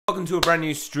welcome to a brand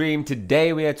new stream.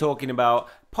 Today we are talking about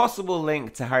possible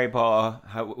link to Harry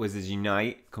Potter Wizards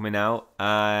Unite coming out.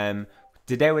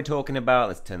 Today we're talking about,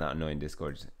 let's turn that annoying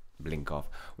Discord blink off.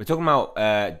 We're talking about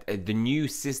the new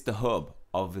sister hub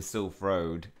of the Silph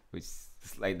Road, which is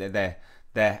like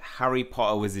their Harry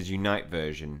Potter Wizards Unite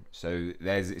version. So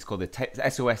it's called the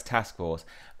SOS Task Force,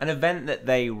 an event that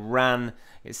they ran.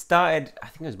 It started, I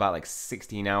think it was about like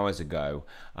 16 hours ago.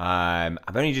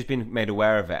 I've only just been made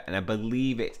aware of it, and I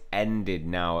believe it ended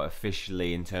now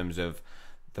officially in terms of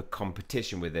the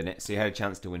competition within it. So you had a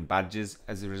chance to win badges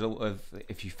as a result of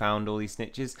if you found all these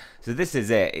snitches. So this is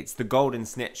it. It's the Golden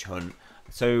Snitch Hunt.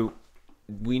 So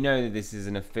we know that this is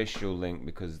an official link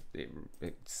because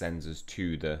it sends us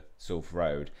to the Silph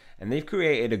Road, and they've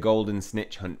created a Golden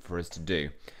Snitch Hunt for us to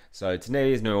do. So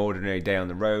today is no ordinary day on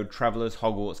the road. Travelers,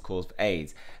 Hogwarts calls for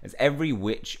aids. As every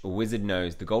witch or wizard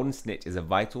knows, the Golden Snitch is a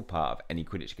vital part of any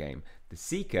Quidditch game. The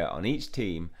Seeker on each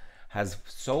team has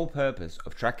sole purpose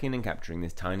of tracking and capturing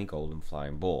this tiny golden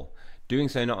flying ball. Doing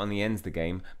so not only ends the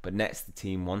game, but nets the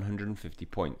team 150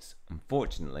 points.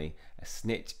 Unfortunately, a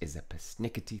snitch is a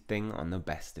persnickety thing on the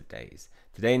best of days.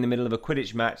 Today, in the middle of a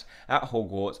Quidditch match at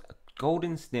Hogwarts, a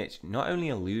Golden Snitch not only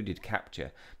eluded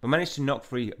capture, but managed to knock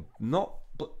free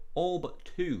all but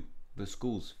two of the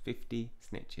school's 50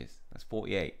 snitches. That's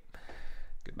 48.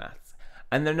 Good maths.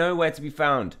 And they're nowhere to be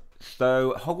found.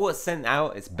 So Hogwarts sent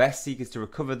out its best seekers to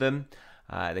recover them.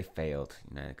 They failed,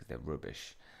 because they're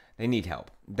rubbish. They need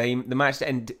help. The match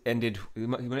ended. The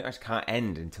match can't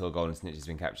end until a Golden Snitch has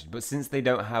been captured. But since they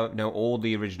don't know all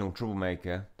the original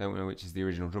Troublemaker, don't know which is the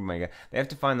original Troublemaker, they have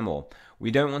to find them all.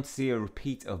 We don't want to see a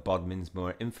repeat of Bodmin's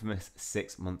more infamous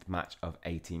 6-month match of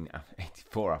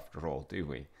 1884 after all, do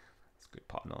we? That's good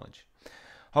part of knowledge.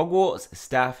 Hogwarts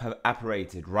staff have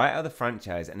apparated right out of the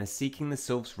franchise and are seeking the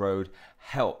Silph's Road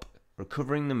help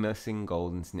recovering the missing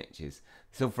Golden Snitches.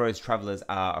 Silph Road's travellers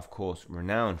are, of course,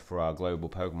 renowned for our global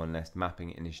Pokemon Nest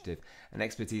mapping initiative and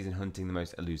expertise in hunting the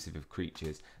most elusive of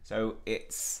creatures. So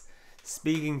it's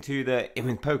speaking to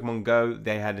Pokemon Go,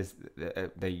 they had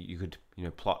you could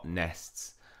plot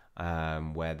nests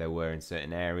where there were in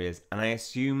certain areas, and I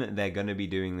assume that they're going to be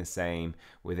doing the same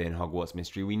within Hogwarts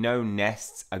Mystery. We know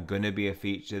nests are going to be a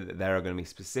feature, that there are going to be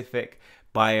specific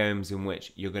biomes in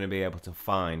which you're going to be able to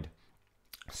find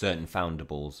certain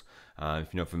foundables.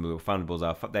 If you know from what foundables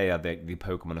are, they are the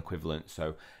Pokemon equivalent.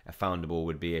 So a foundable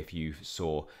would be if you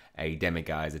saw a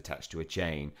Demiguise attached to a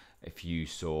chain, if you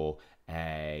saw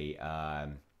a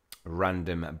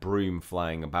random broom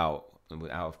flying about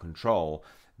out of control.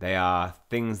 They are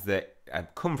things that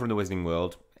come from the Wizarding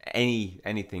world,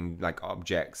 anything like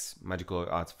objects, magical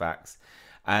artifacts,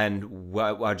 and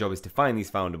our job is to find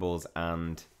these foundables,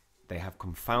 and they have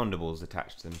confoundables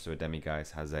attached to them. So a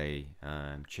Demiguise has a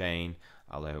chain,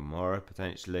 Alohomora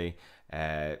potentially.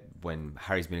 When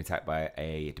Harry's been attacked by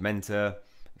a Dementor,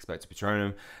 Expecto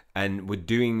Patronum, and we're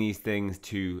doing these things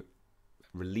to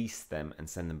release them and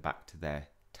send them back to their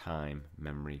time,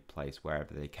 memory, place,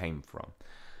 wherever they came from.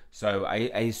 So I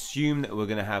assume that we're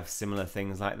going to have similar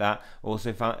things like that.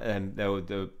 Also,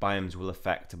 the biomes will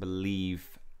affect, I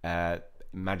believe,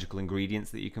 magical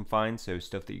ingredients that you can find. So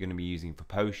stuff that you're going to be using for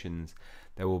potions,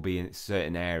 there will be in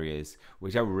certain areas,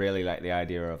 which I really like the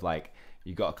idea of. Like,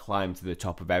 you got to climb to the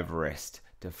top of Everest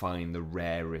to find the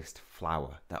rarest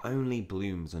flower that only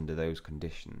blooms under those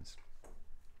conditions.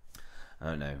 I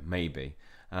don't know, maybe.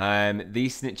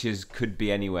 These snitches could be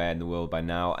anywhere in the world by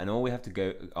now, and all we have to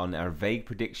go on are vague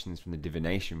predictions from the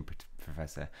divination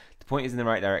professor to point us in the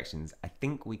right directions. I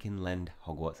think we can lend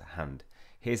Hogwarts a hand.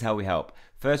 Here's how we help.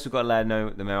 First, we've got to let know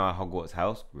that our Hogwarts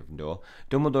house, Gryffindor.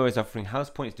 Dumbledore is offering house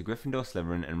points to Gryffindor,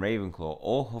 Slytherin, and Ravenclaw,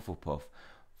 or Hufflepuff,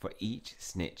 for each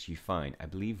snitch you find. I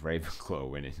believe Ravenclaw are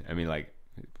winning. I mean, like,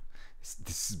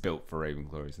 this is built for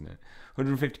Ravenclaw, isn't it?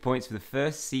 150 points for the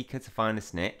first seeker to find a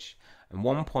snitch, and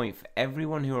 1 point for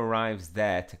everyone who arrives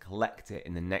there to collect it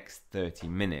in the next 30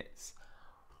 minutes.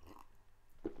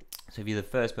 So if you're the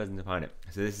first person to find it.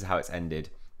 So this is how it's ended,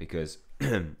 because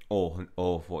all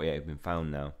 48 have been found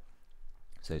now.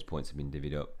 So those points have been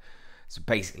divvied up. So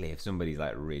basically, if somebody's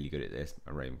like really good at this,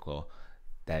 a Ravenclaw,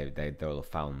 they'll have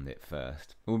found it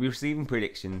first. We'll be receiving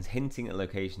predictions hinting at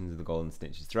locations of the Golden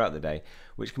Snitches throughout the day,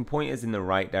 which can point us in the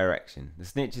right direction. The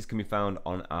snitches can be found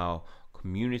on our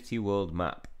Community World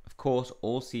map. Of course,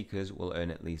 all seekers will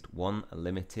earn at least one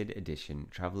limited edition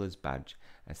Traveller's Badge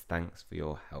as thanks for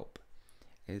your help.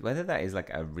 Whether that is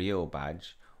like a real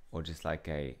badge or just like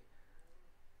a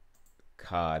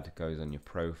card goes on your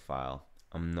profile,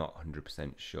 I'm not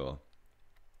 100% sure.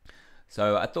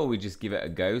 So I thought we'd just give it a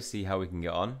go, see how we can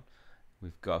get on.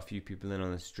 We've got a few people in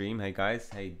on the stream. Hey guys,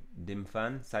 hey Dim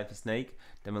Fan, Cypher Snake,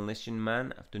 Demolition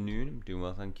Man, afternoon. I'm doing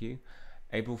well, thank you.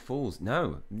 April Fools.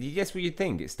 No, you guess what you'd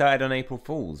think. It started on April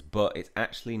Fools, but it's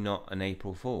actually not an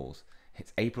April Fools.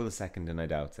 It's April the 2nd and I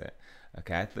doubt it.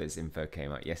 Okay, I thought this info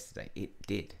came out yesterday. It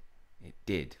did. It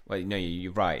did. Well, no,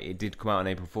 you're right. It did come out on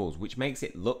April Fools, which makes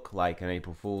it look like an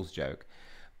April Fools joke.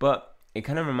 But it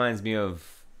kind of reminds me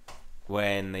of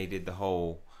when they did the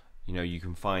whole, you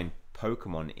can find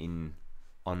Pokemon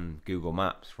on Google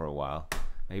Maps for a while.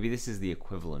 Maybe this is the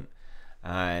equivalent.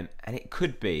 And it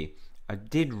could be. I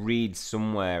did read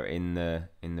somewhere in the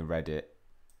Reddit,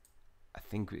 I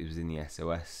think it was in the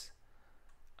SOS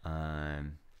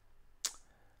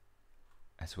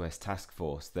task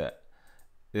force, that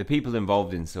the people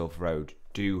involved in Silph Road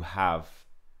do have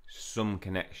some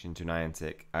connection to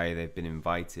Niantic. They've been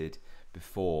invited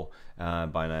before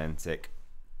by Niantic.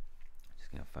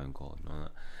 Just getting a phone call and all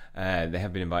that. They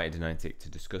have been invited to Niantic to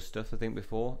discuss stuff, I think,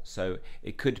 before. So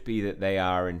it could be that they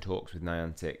are in talks with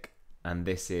Niantic, and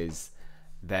this is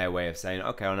their way of saying,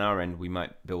 okay, on our end, we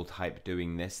might build hype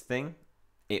doing this thing.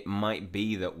 It might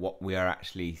be that what we are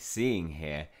actually seeing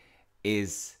here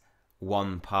is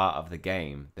one part of the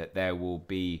game, that there will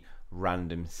be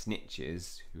random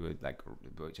snitches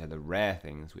which are the rare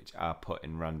things, which are put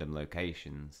in random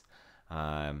locations.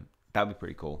 That'd be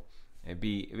pretty cool. It'd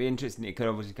be interesting. It could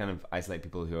obviously kind of isolate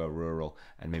people who are rural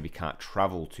and maybe can't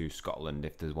travel to Scotland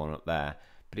if there's one up there.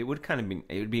 But it would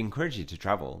be encouraging to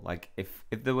travel. Like if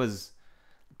there was,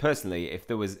 personally, if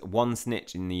there was one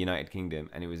snitch in the United Kingdom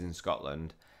and it was in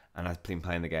Scotland and I'd been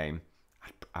playing the game,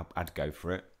 I'd go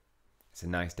for it. It's a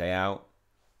nice day out.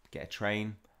 Get a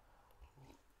train.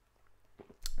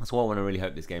 That's what I want to really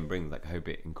hope this game brings. Like, I hope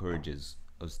it encourages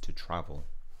us to travel,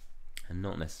 and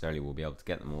not necessarily we'll be able to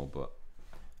get them all, but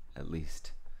at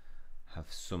least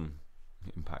have some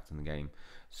impact on the game.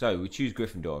 So we choose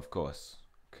Gryffindor, of course,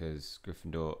 because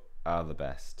Gryffindor are the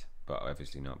best, but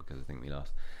obviously not because I think we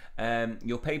lost.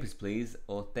 Your papers, please.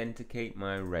 Authenticate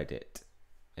my Reddit.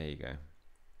 There you go.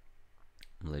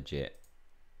 Legit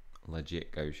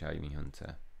Go Shiny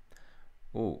Hunter.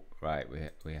 Oh, right,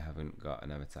 we haven't got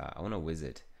an avatar. I want a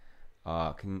wizard.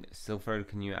 Silph,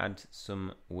 can you add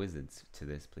some wizards to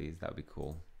this, please? That would be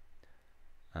cool.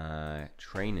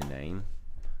 Trainer name.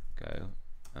 Go.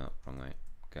 Oh, wrong way.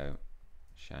 Go.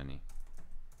 Shiny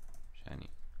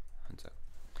Hunter.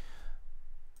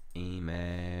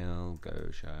 Email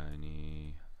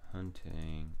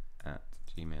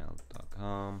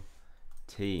GOSHINYHunting@gmail.com.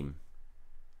 Team.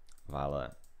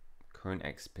 Valor. Current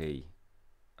XP.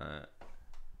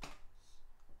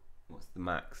 What's the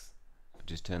max? I've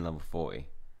just turned level 40.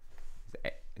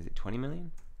 Is it 20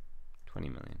 million? 20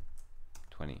 million.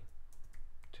 20.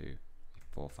 2,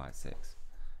 4, 5, 6.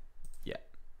 Yeah.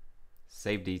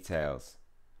 Save details.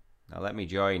 Now let me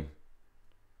join.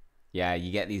 Yeah,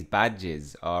 you get these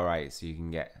badges. Alright, so you can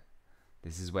get...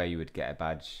 This is where you would get a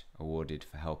badge awarded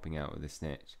for helping out with the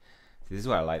snitch. So this is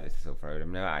why I like this Silph Road. I've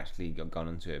never actually gone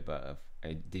into it, but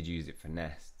I did use it for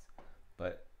nests.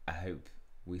 But I hope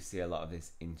we see a lot of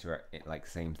this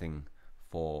same thing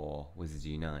for Wizards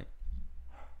Unite.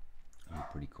 That'd be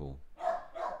pretty cool.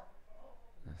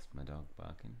 That's my dog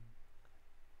barking.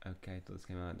 Okay, thought this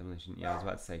came out. Demolition. Yeah, I was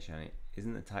about to say, Shiny,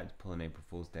 isn't the type to pull an April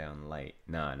Fool's Day on late?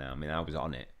 No. I mean, I was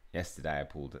on it. Yesterday I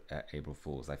pulled April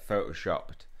Fool's. I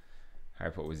photoshopped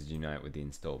Harry Potter Wizards Unite with the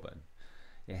install button.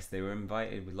 Yes, they were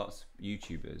invited with lots of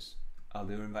YouTubers. Oh,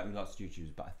 they were invited with lots of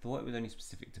YouTubers, but I thought it was only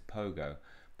specific to Pogo.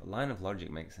 But line of logic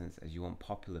makes sense, as you want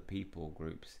popular people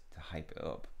groups to hype it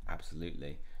up.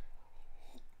 Absolutely.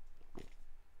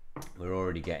 We're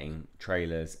already getting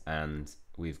trailers and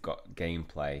we've got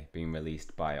gameplay being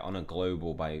released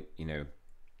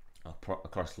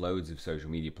across loads of social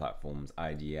media platforms,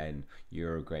 IGN,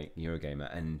 Eurogamer,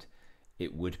 and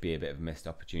it would be a bit of a missed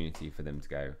opportunity for them to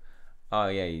go, oh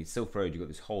yeah, Silph Road, you've got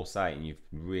this whole site and you've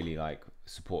really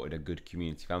supported a good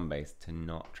community fan base, to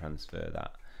not transfer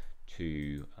that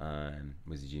to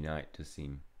Wizards Unite does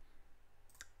seem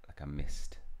like a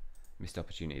missed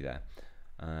opportunity there.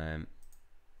 I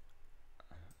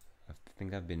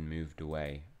think I've been moved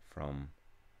away from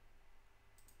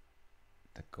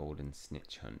the golden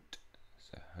snitch hunt,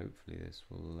 so hopefully this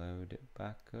will load it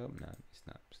back up. No, it's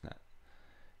not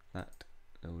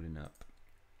loading up.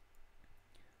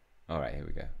 Alright, here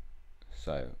we go.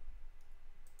 So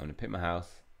I'm gonna pick my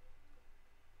house.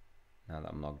 Now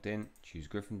that I'm logged in, choose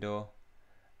Gryffindor,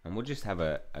 and we'll just have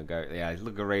a go. Yeah,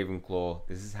 look at Ravenclaw.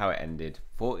 This is how it ended.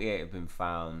 48 have been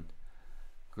found.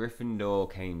 Gryffindor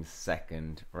came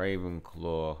second.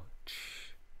 Ravenclaw,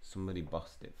 somebody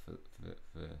bossed it for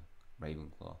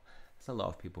Ravenclaw. That's a lot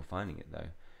of people finding it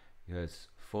though. Because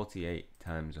 48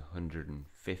 times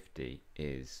 150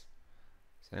 is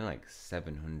something like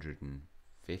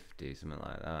 750, something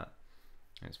like that.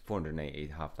 It's 480,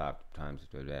 half that times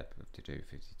 52,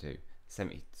 52,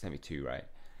 70, 72, right?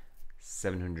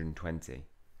 720.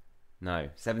 No,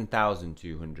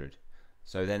 7,200.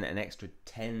 So then an extra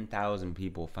 10,000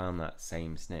 people found that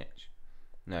same snitch.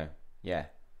 No, yeah.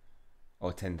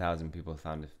 Or 10,000 people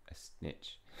found a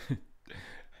snitch.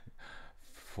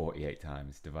 48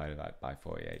 times divided by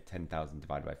 48. 10,000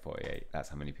 divided by 48. That's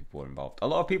how many people were involved. A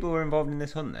lot of people were involved in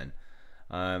this hunt then.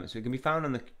 So it can be found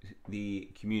on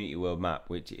the community world map,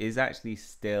 which is actually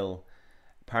still,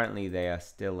 apparently they are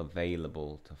still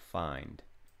available to find.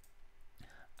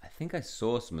 I think I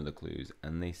saw some of the clues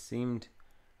and they seemed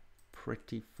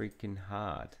pretty freaking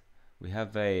hard. We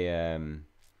have a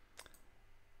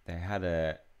they had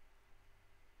a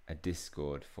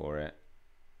Discord for it,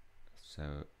 so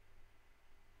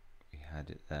we had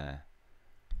it there.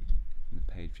 In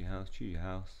the page for your house, choose your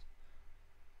house.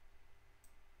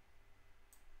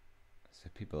 So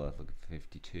people are looking for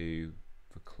 52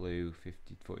 for clue,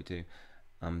 50, 42.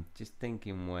 I'm just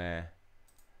thinking where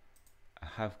I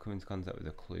have come into contact with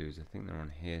the clues. I think they're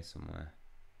on here somewhere.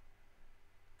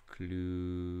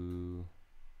 Clue.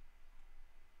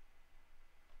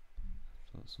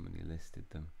 I thought somebody listed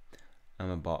them. I'm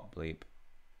a bot, bleep.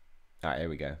 Alright, here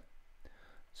we go.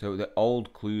 So the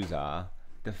old clues are: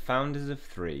 the founders of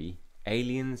 3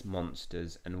 aliens,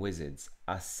 monsters, and wizards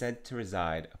are said to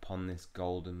reside upon this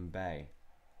golden bay.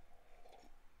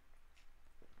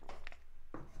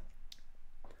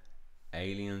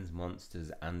 Aliens,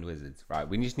 monsters, and wizards. Right,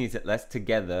 we just need to, let's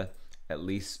together at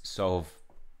least solve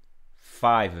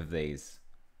 5 of these.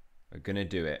 We're gonna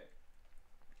do it.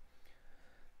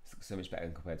 This looks so much better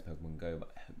compared to Pokemon Go,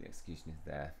 but I hope the execution is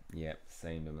there. Yep,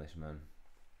 same Demolition Man.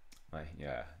 Right,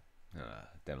 yeah.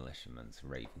 Demolition Man's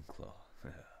Ravenclaw.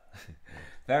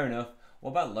 Fair enough.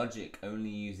 What about logic? Only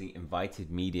using invited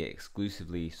media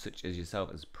exclusively, such as yourself,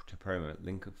 as to promote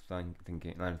line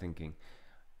of thinking,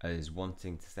 as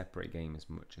wanting to separate game as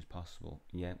much as possible.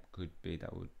 Yeah, could be.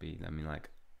 That would be. I mean, like,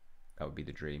 that would be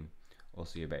the dream.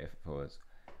 Also, your beta Fools.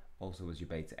 Also, was your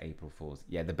beta April Fools?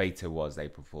 Yeah, the beta was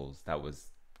April Fools. That was.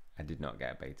 I did not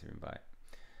get a beta invite.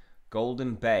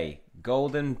 Golden Bay.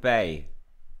 Golden Bay.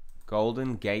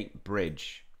 Golden Gate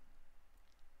Bridge.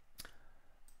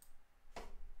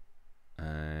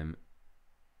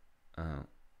 Oh,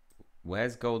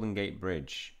 where's Golden Gate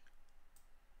Bridge?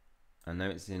 I know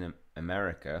it's in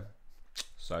America,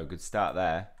 so good start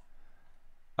there.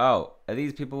 Oh, are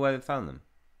these people where they found them?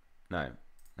 No,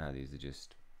 these are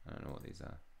just, I don't know what these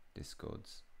are.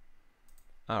 Discords.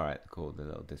 Alright, cool, the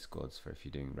little Discords for if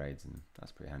you're doing raids, and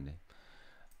that's pretty handy.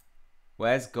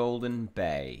 Where's Golden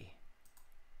Bay?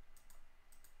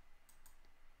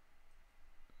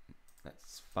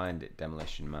 Let's find it,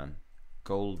 Demolition Man.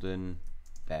 Golden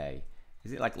Bay.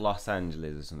 Is it like Los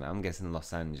Angeles or something? I'm guessing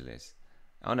Los Angeles.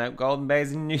 Oh no, Golden Bay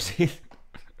is in New Zealand.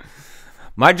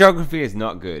 My geography is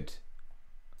not good.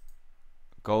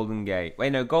 Golden Gate.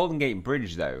 Wait, no, Golden Gate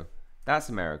Bridge though. That's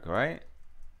America, right?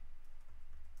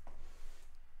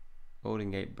 Golden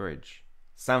Gate Bridge.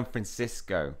 San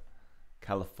Francisco,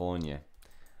 California.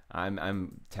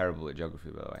 I'm terrible at geography,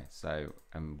 by the way, so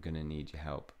I'm gonna need your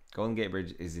help. Golden Gate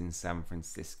Bridge is in San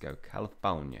Francisco,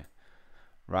 California.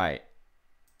 Right.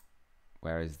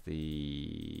 Where is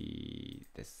the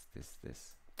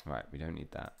this? Right, we don't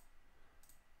need that.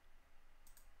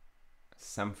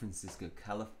 San Francisco,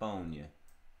 California.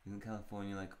 Isn't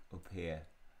California like up here?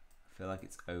 I feel like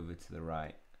it's over to the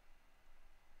right.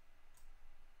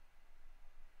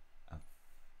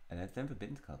 And I've never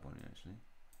been to California actually.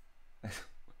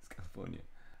 What's California?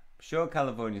 I'm sure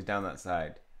California's down that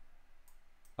side.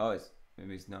 Oh,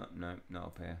 maybe it's not. No, not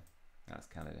up here. That's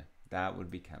Canada. That would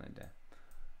be Canada.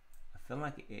 I feel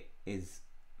like it is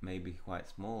maybe quite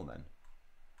small then.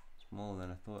 Smaller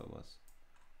than I thought it was.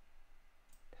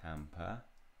 Tampa,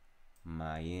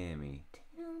 Miami.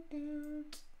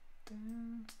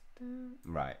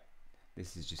 Right.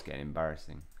 This is just getting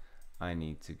embarrassing. I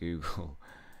need to Google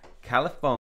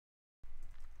California.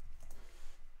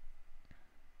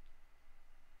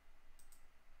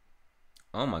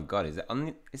 Oh my god, is it on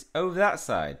the, it's over that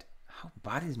side? How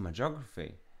bad is my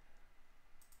geography?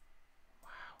 Wow.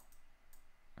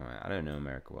 Alright, I don't know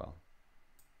America well.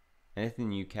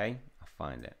 Anything UK? I'll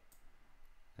find it.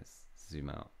 Let's zoom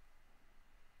out.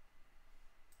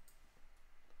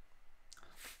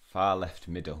 Far left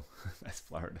middle. That's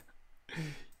Florida.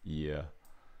 Yeah.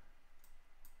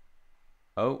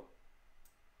 Oh.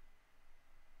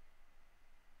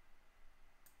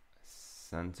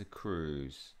 Santa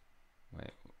Cruz.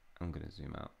 Wait, I'm gonna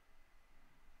zoom out.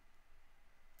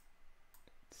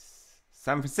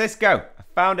 San Francisco. I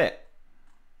found it.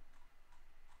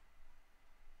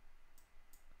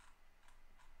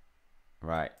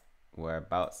 Right.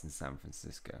 Whereabouts in San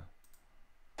Francisco?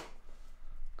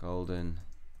 Golden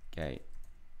Gate.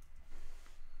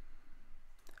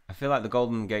 I feel like the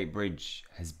Golden Gate Bridge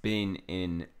has been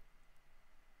in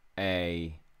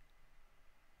a...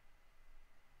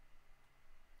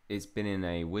 It's been in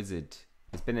a wizard.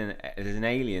 It's been in... There's an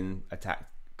alien attacked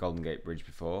Golden Gate Bridge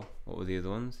before. What were the other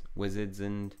ones? Wizards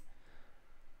and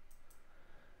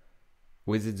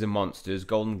monsters.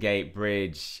 Golden Gate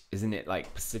Bridge. Isn't it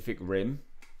like Pacific Rim?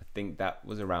 I think that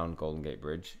was around Golden Gate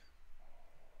Bridge.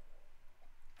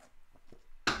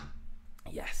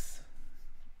 Yes.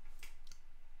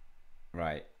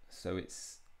 Right. So it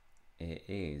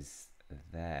is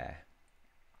there.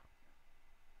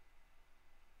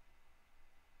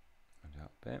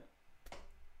 That bit.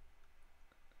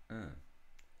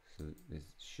 So this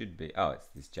should be. Oh, it's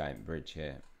this giant bridge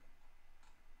here.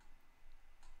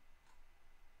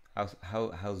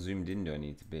 How zoomed in do I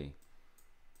need to be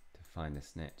to find a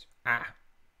snitch? Ah,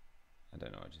 I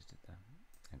don't know. I just did that.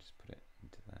 I just put it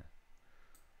into there.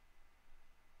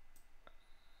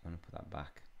 I want to put that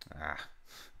back. Ah.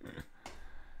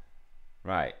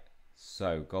 Right.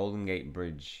 So Golden Gate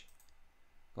Bridge.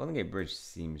 Golden Gate Bridge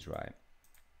seems right.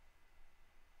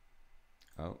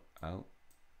 Oh.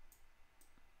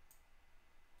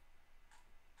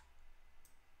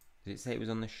 Did it say it was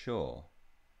on the shore?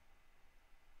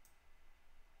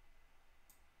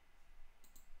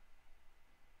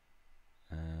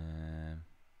 I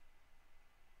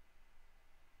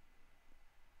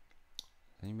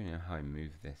don't even know how I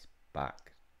move this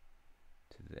back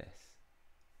to this.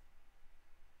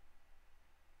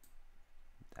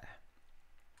 There.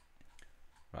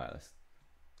 Right, let's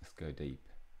go deep.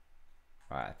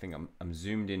 Right, I think I'm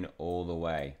zoomed in all the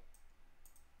way.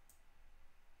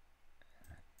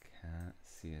 I can't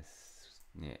see a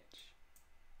snitch.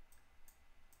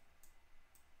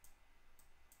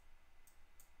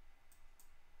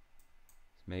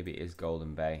 So maybe it is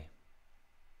Golden Bay.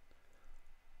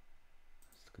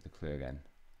 Let's look at the clue again.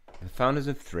 The founders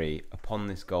of 3 upon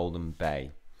this Golden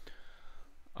Bay.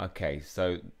 Okay,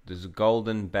 so there's a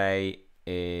Golden Bay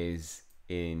is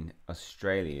in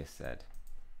Australia, said.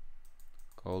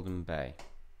 Golden Bay.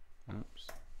 Oops.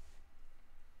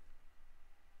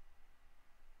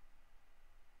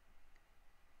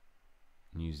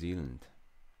 New Zealand.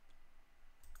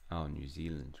 Oh, New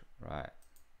Zealand. Right.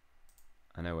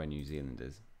 I know where New Zealand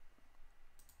is.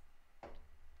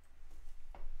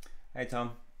 Hey,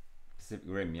 Tom. Pacific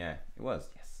Rim, yeah. It was,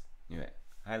 yes. Knew it.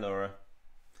 Hi, Laura.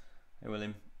 Hey,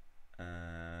 William.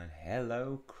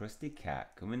 Hello, Krusty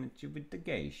Cat. Coming at you with the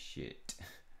gay shit.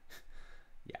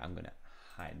 Yeah, I'm going to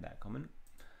hide that comment.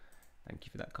 Thank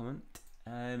you for that comment.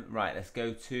 Right, let's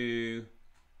go to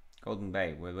Golden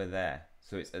Bay, where we're there.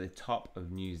 So it's at the top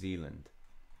of New Zealand.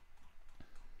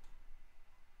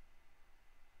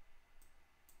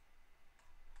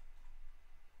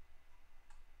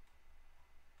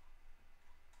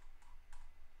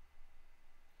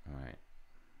 All right.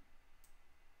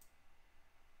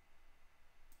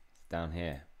 It's down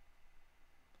here.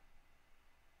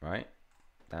 Right?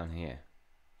 Down here.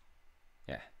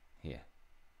 Yeah, here.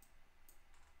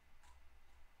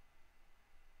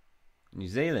 New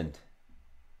Zealand.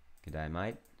 G'day,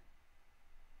 mate.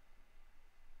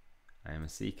 I am a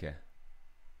seeker.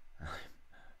 I'm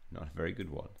not a very good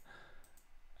one.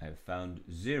 I have found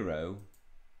 0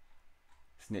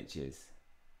 snitches.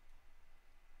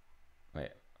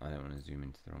 Wait, I don't want to zoom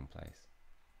into the wrong place.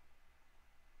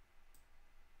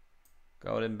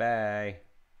 Golden Bay.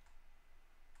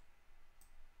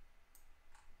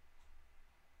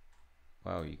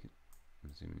 Wow, you can.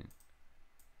 I'm zooming in.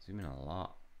 Zoom in a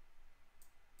lot.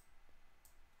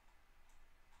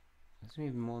 That's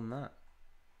even more than that.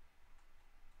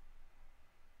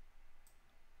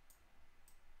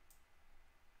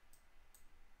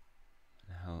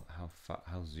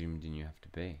 How zoomed in you have to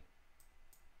be.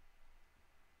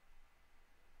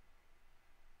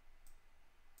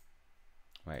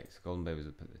 Wait, so Golden Bay was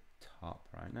up at the top,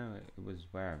 right? No, it was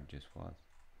where I just was.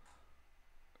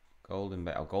 Golden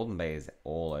Bay. Oh, Golden Bay is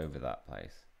all over that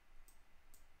place.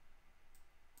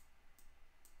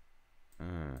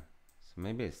 So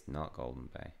maybe it's not Golden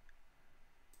Bay.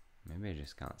 Maybe I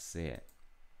just can't see it.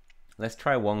 Let's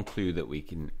try one clue that we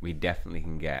definitely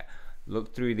can get.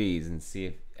 Look through these and see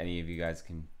if any of you guys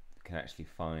can actually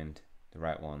find the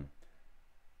right one.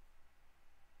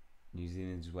 New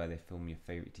Zealand is where they film your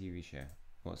favorite TV show.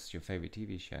 What's your favorite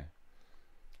TV show?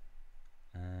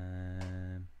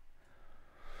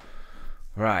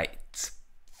 Right.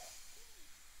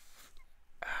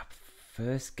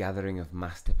 First gathering of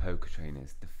master poker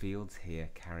trainers. The fields here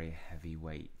carry a heavy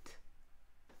weight.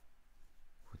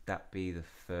 Would that be the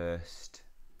first?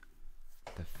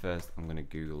 The first, I'm going to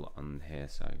Google on here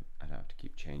so I don't have to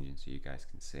keep changing so you guys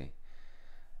can see.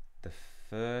 The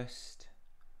first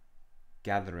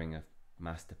gathering of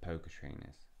master poker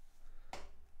trainers.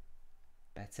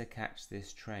 Better catch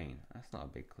this train. That's not a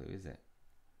big clue, is it?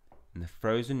 In the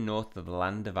frozen north of the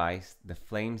land of ice, the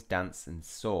flames dance and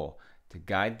soar to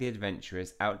guide the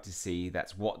adventurers out to sea.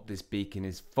 That's what this beacon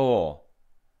is for.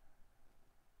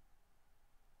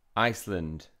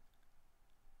 Iceland.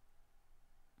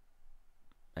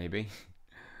 Maybe.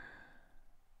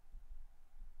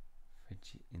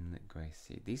 Frigid Inlet, Grey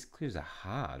Sea. These clues are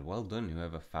hard. Well done,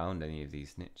 whoever found any of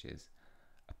these snitches.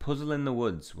 A puzzle in the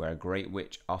woods where a great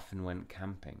witch often went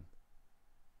camping.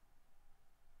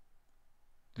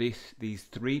 These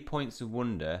 3 points of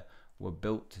wonder were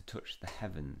built to touch the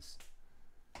heavens.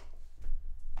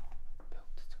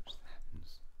 Built to touch the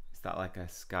heavens. Is that like a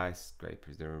skyscraper?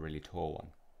 Is there a really tall one?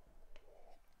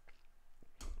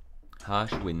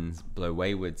 Harsh winds blow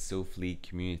wayward Silph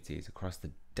communities across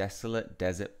the desolate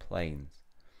desert plains.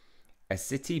 A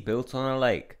city built on a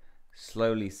lake,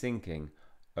 slowly sinking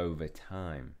over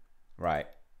time. Right.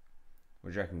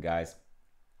 What do you reckon, guys?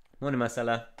 Morning,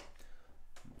 Marcella.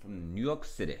 From New York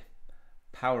City.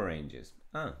 Power Rangers.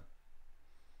 Oh.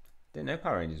 Didn't know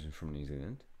Power Rangers were from New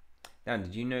Zealand. Dan,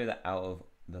 did you know that out of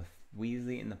the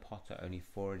Weasley and the Potter, only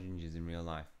 4 gingers in real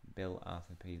life? Bill,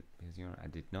 Arthur, Peter, I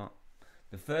did not.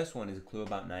 The first one is a clue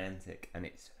about Niantic, and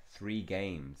it's 3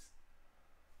 games.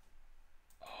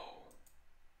 Oh.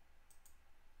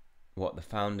 What, the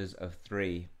founders of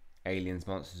 3 aliens,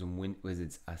 monsters, and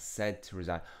wizards are said to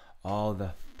reside... Oh,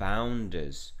 the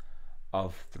founders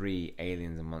of 3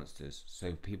 aliens and monsters.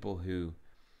 So people who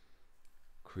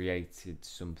created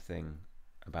something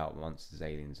about monsters,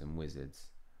 aliens, and wizards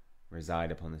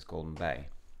reside upon this Golden Bay.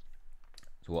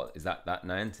 So what, is that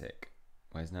Niantic?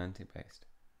 Where's Niantic based?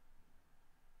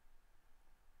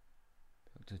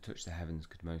 To touch the heavens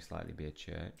could most likely be a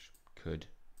church. Could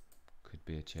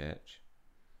be a church.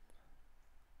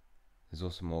 There's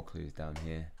also more clues down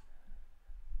here.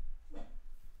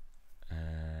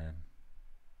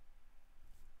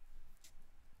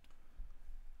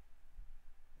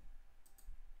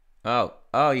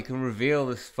 Oh, you can reveal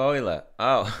the spoiler.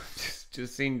 Oh,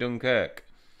 just seen Dunkirk.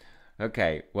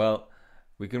 Okay, well,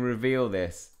 we can reveal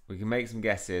this. We can make some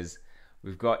guesses.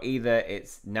 We've got either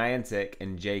it's Niantic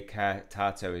and J.K.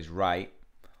 Tato is right,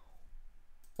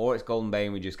 or it's Golden Bay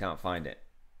and we just can't find it.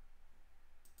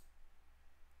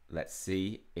 Let's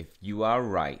see if you are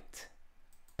right.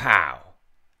 Pow!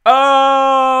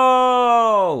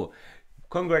 Oh!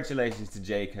 Congratulations to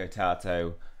J.K.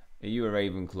 Tato. Are you a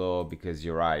Ravenclaw? Because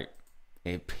you're right.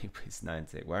 It's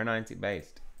Niantic. Where are Niantic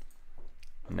based?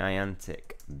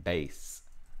 Niantic base.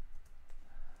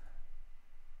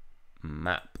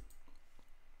 Map.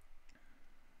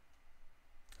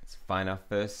 Let's find our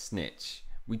first snitch.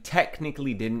 We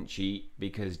technically didn't cheat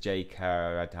because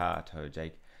J.K. Tato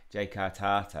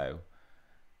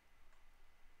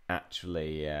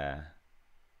actually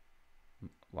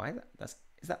why is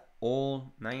that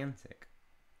all Niantic?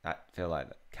 I feel like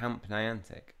that. Camp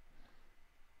Niantic.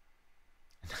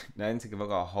 Niantic have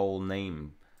got a whole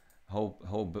name,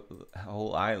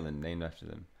 whole island named after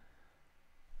them.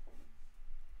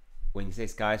 When you say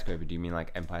skyscraper, do you mean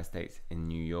like Empire State in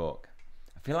New York?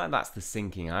 I feel like that's the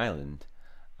sinking island.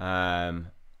 The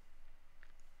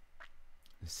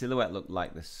silhouette looked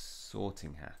like the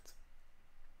Sorting Hat.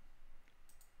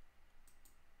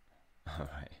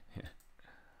 Alright,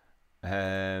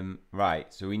 yeah.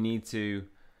 Right, so we need to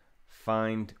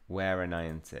find where a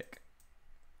Niantic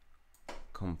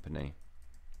company.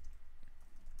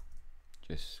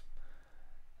 Just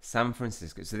San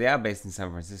Francisco. So they are based in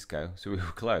San Francisco, so we were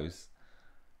close,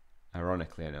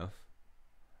 ironically enough.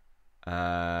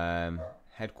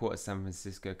 Headquarters San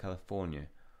Francisco, California.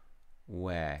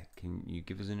 Where? Can you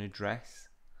give us an address?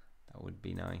 That would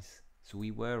be nice. So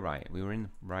we were right. We were in the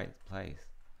right place.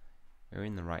 We were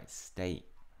in the right state.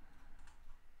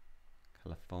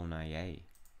 California.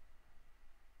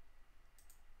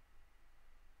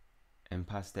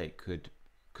 Empire State could,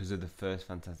 because of the first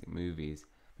Fantastic movies,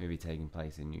 maybe taking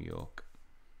place in New York.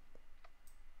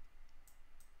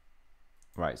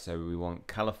 Right, so we want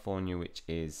California, which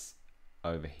is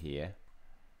over here.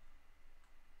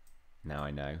 Now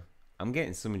I know. I'm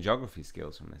getting some geography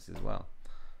skills from this as well.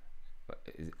 But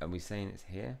are we saying it's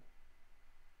here?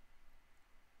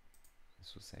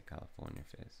 This will say California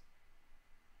if it is.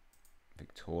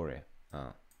 Victoria.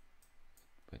 Oh.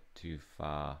 But too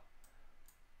far.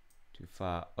 Too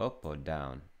far up or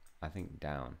down? I think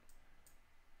down.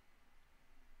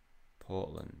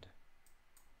 Portland.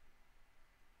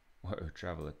 Whoa,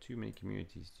 traveler. Too many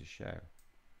communities to show.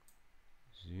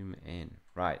 Zoom in.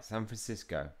 Right, San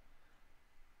Francisco.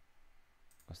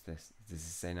 What's this? Does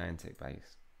this say Niantic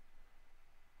base?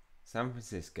 San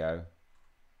Francisco.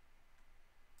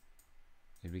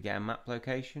 Did we get a map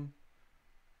location?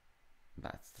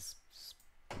 That's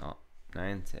not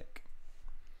Niantic.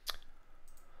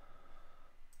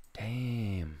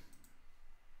 Damn.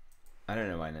 I don't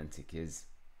know why Niantic is.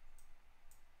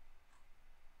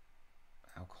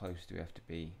 How close do we have to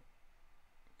be?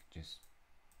 Just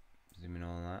zoom in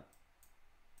on that.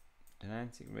 Do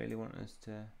Niantic really want us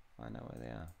to find out where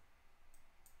they are?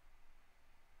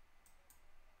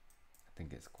 I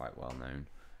think it's quite well known.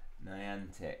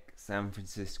 Niantic, San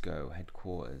Francisco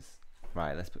headquarters.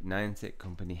 Right, let's put Niantic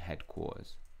company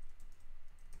headquarters.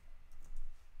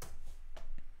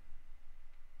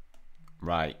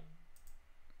 Right.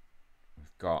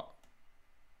 We've got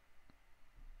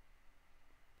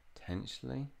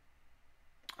potentially.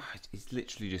 Oh, it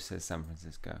literally just says San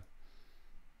Francisco.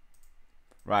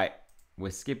 Right, we're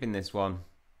skipping this one.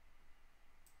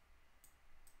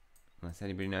 Unless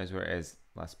anybody knows where it is.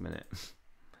 Last minute.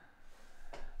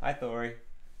 Hi, Thori.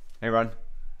 Hey, Ron.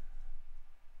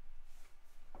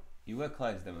 You were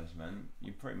close though, much, man.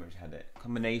 You pretty much had it.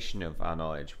 Combination of our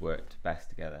knowledge worked best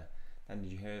together. And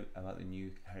did you hear about the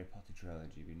new Harry Potter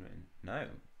trilogy being written? No.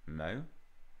 No?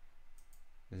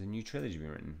 There's a new trilogy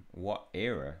being written. What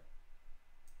era?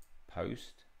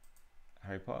 Post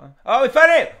Harry Potter? Oh, we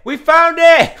found it! We found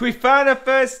it! We found our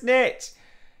first snitch!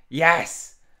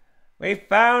 Yes! We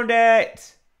found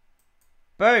it!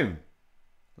 Boom!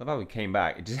 Love how we came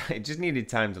back. It just needed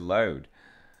time to load.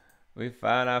 We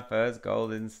found our first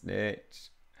golden snitch.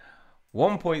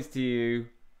 1 point to you.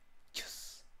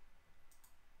 Yes.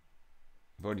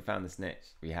 We've already found the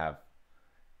snitch. We have.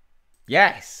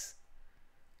 Yes!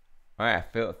 Alright, I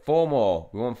feel 4 more.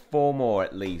 We want 4 more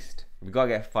at least. We've got to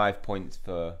get 5 points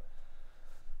for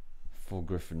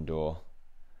Gryffindor.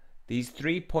 These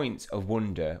 3 points of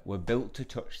wonder were built to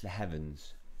touch the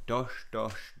heavens. Dosh,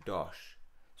 dosh, dosh.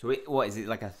 So what is it,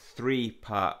 like a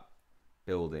 3-part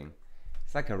building?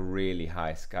 It's like a really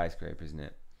high skyscraper, isn't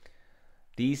it?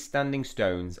 These standing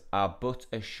stones are but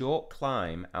a short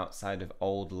climb outside of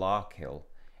Old Larkhill.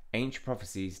 Ancient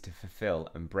prophecies to fulfill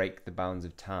and break the bounds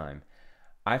of time.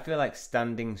 I feel like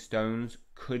standing stones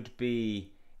could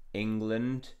be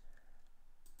England.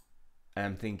 And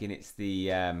I'm thinking it's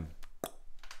the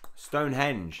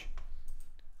Stonehenge.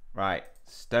 Right,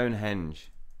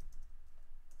 Stonehenge.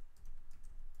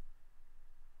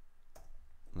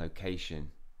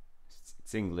 Location.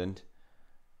 It's England.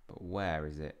 But where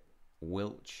is it?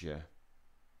 Wiltshire.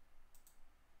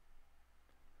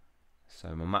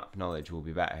 So my map knowledge will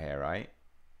be better here, right?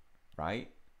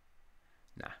 Right?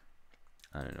 Nah.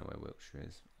 I don't know where Wiltshire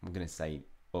is. I'm going to say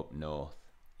up north,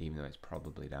 even though it's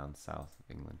probably down south of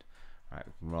England. Right,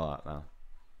 we can roll out now.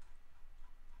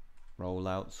 Roll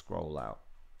out, scroll out.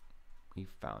 We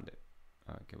found it.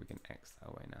 Okay, we can X that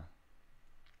away now.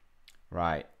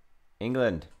 Right.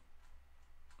 England.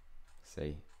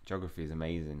 See, geography is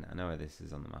amazing. I know where this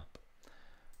is on the map.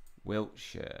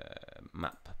 Wiltshire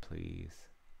map, please.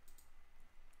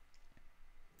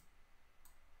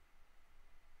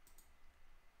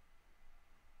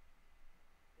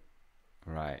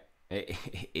 Right. It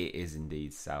is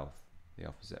indeed south. The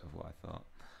opposite of what I thought.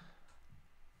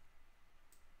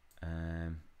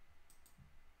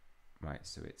 Right,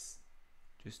 so it's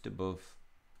just above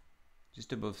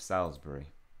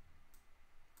Salisbury.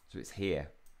 So it's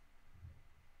here.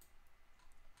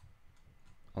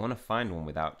 I want to find one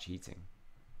without cheating.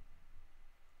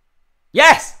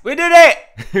 Yes! We did it!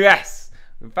 Yes!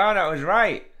 We found out I was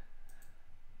right.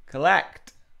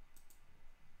 Collect.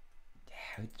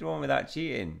 Yeah, we did one without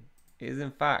cheating. It is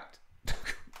in fact.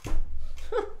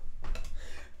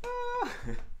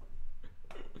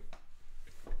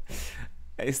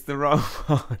 It's the wrong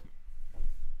one.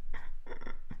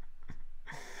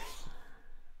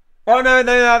 Oh no,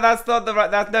 that's not the right.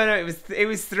 That's no. It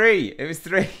was 3. It was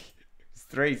 3. It's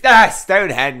 3. Ah,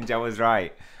 Stonehenge. I was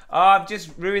right. Oh, I've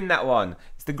just ruined that one.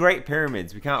 It's the Great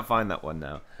Pyramids. We can't find that one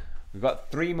now. We've got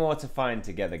 3 more to find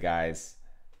together, guys.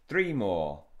 3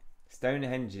 more.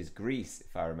 Stonehenge is Greece,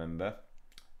 if I remember.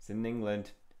 It's in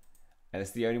England, and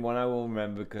it's the only one I will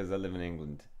remember because I live in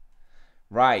England.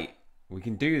 Right, we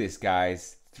can do this,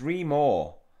 guys. 3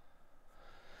 more.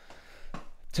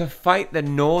 To fight the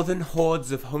northern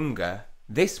hordes of hunger,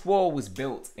 this wall was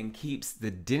built and keeps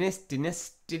the dynastic,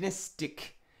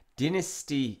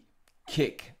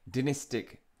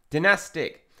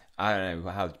 I don't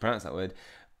know how to pronounce that word,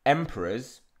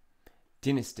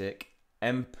 dynastic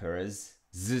emperors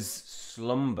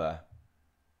slumber.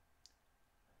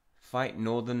 Fight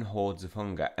northern hordes of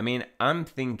hunger. I mean, I'm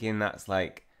thinking that's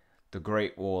like the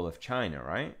Great Wall of China,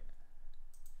 right?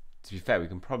 To be fair, we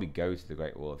can probably go to the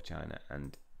Great Wall of China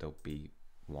and there'll be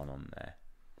one on there.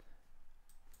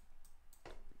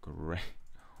 Great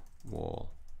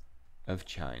Wall of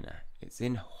China. It's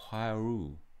in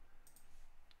Huairou.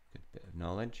 Good bit of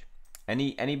knowledge.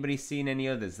 Anybody seen any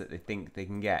others that they think they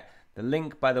can get? The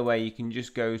link, by the way, you can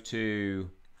just go to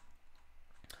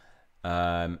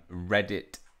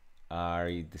Reddit,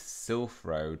 the Silph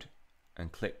Road,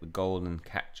 and click the golden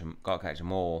gotta catch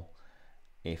them all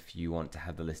if you want to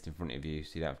have the list in front of you,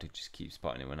 so you don't have to just keep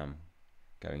spotting it when I'm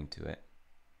going to it.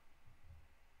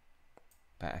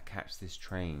 Better catch this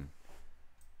train.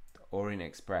 The Orient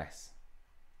Express.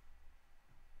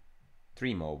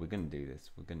 3 more. We're gonna do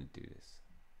this. We're gonna do this.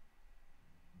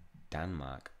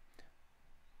 Denmark.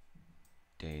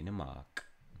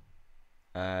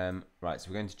 Right, so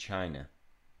we're going to China.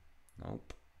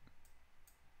 Nope.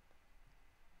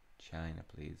 China,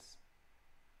 please.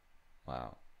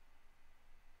 Wow.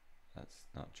 That's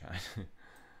not China.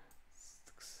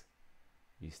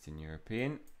 Eastern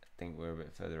European. I think we're a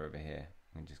bit further over here.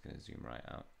 I'm just going to zoom right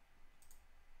out.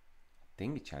 I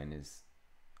think China's...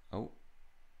 Oh.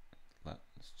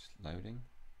 It's just loading.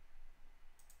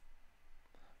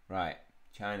 Right.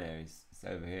 China is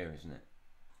over here, isn't it?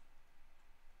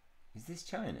 Is this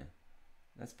China?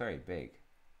 That's very big.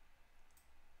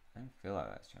 I don't feel like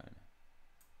that's China.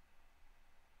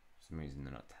 For some reason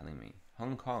they're not telling me.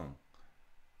 Hong Kong.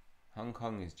 Hong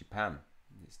Kong is Japan.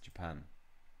 It's Japan.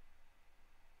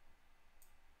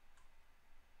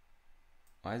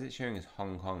 Why is it showing us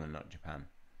Hong Kong and not Japan?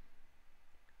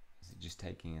 Is it just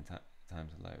taking a time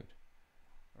to load?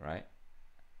 Right.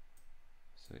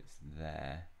 So it's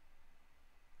there.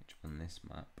 Which on this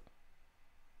map?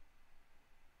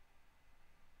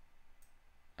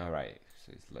 Alright,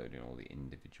 so it's loading all the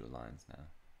individual lines now.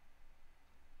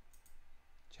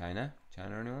 China?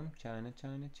 China anyone? China,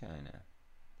 China, China.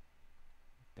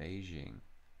 Beijing.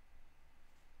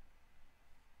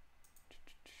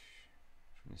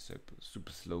 It's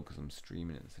super slow because I'm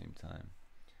streaming at the same time.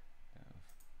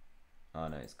 Oh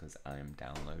no, it's because I'm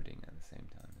downloading at the same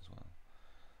time as well.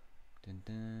 Dun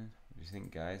dun. What do you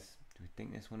think, guys? Do we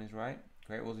think this one is right?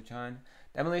 Great Walls of China?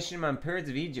 Demolition Man, Pyramids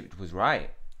of Egypt was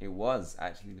right. It was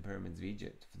actually the Pyramids of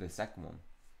Egypt for the second one.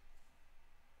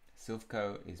 Silph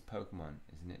is Pokemon,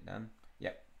 isn't it, Dan?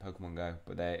 Yep, Pokemon Go.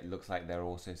 But it looks like they're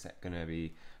also going to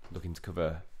be looking to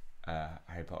cover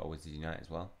Harry Potter Wizards Unite as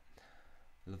well.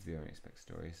 I love the Orient Express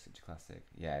stories, such a classic.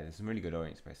 Yeah, there's some really good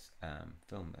Orient Express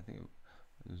film. I think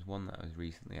there was one that was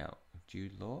recently out with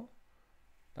Jude Law.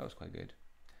 That was quite good.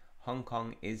 Hong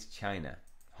Kong is China.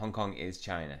 Hong Kong is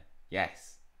China.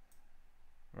 Yes.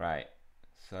 Right.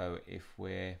 So if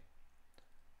we're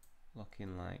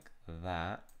looking like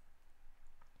that,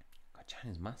 God,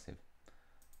 China's massive.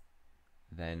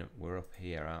 Then we're up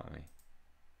here, aren't we?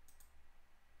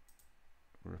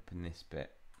 We're up in this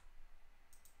bit.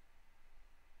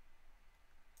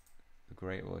 The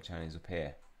Great Wall of China is up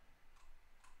here,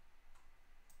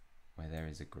 where there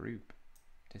is a group,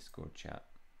 Discord chat,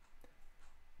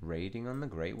 raiding on the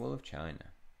Great Wall of China.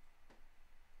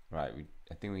 Right,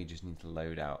 I think we just need to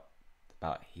load out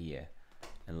about here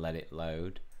and let it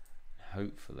load.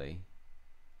 Hopefully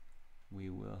we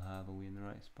will have, are we in the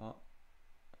right spot?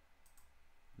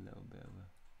 A little bit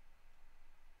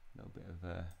of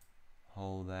a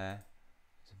hole there.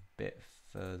 It's a bit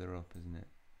further up, isn't it?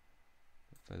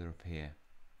 A bit further up here.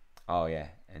 Oh yeah,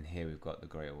 and here we've got the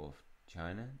Great Wall of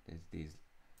China. There's these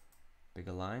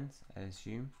bigger lines, I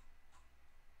assume.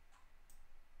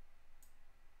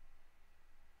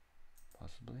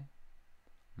 Possibly.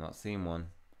 Not seen one.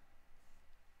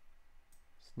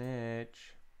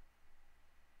 Snitch.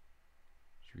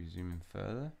 Should we zoom in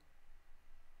further?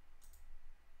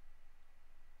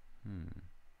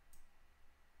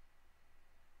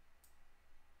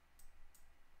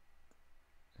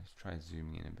 Let's try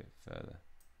zooming in a bit further.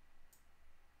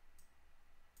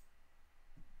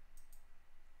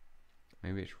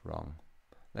 Maybe it's wrong.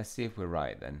 Let's see if we're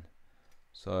right then.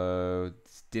 So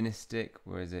it's dynastic.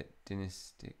 Where is it?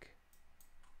 Dynastic.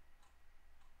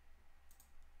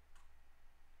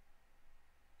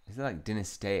 Is it like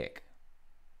dynastic?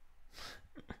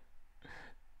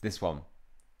 This one.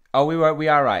 Oh, we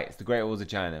are right. It's the Great Walls of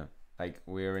China. Like,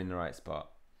 we're in the right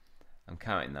spot. I'm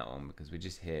counting that one because we're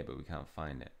just here, but we can't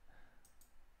find it.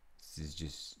 This is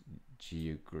just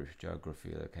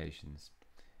geography locations.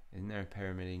 Isn't there a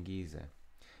pyramid in Giza?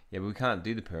 Yeah, but we can't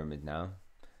do the pyramid now.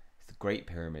 It's the Great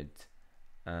Pyramid.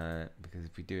 Because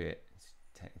if we do it, it's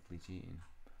technically cheating.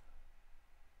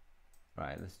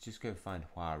 Right, let's just go find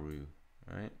Huaru,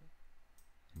 right?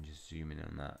 And just zoom in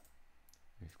on that.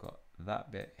 We've got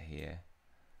that bit here.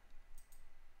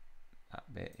 That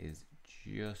bit is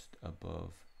just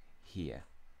above here.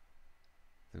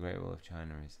 The Great Wall of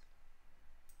China is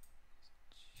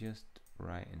just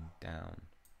right and down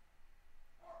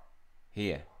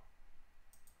here.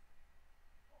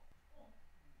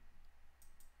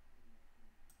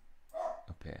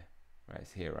 Up here. Right,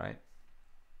 it's here, right?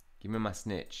 Give me my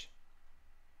snitch.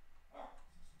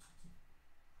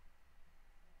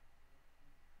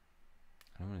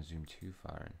 I don't want to zoom too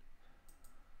far in.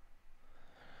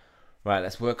 Right,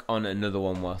 let's work on another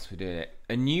one whilst we're doing it.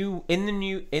 In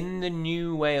the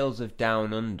New Wales of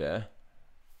Down Under,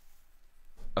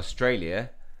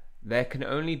 Australia, there can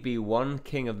only be one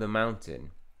king of the mountain.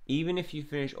 Even if you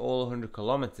finish all 100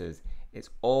 kilometers,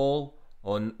 it's all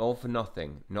for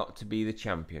nothing, not to be the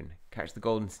champion. Catch the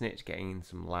golden snitch getting in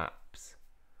some laps.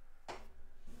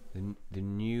 The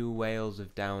New Wales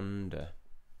of Down Under.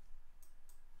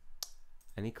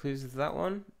 Any clues to that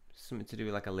one? Something to do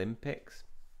with like Olympics?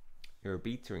 You're a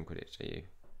beta in Quidditch, are you?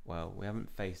 Well, we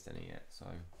haven't faced any yet, so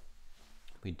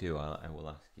if we do, I will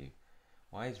ask you.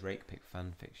 Why is Rake Pick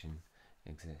fan fiction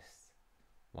exists?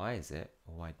 Why is it,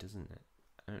 or why doesn't it?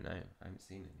 I don't know. I haven't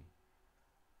seen any.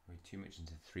 We're too much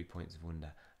into 3 points of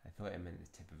wonder. I thought it meant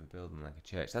the tip of a building like a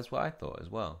church. That's what I thought as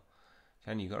well.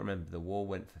 Shani, you got to remember the war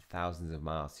went for thousands of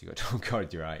miles. So you got to, oh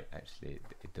God, you're right. Actually,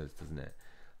 it does, doesn't it?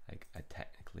 Like I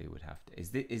technically would have to. Is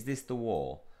this the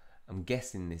wall? I'm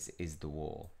guessing this is the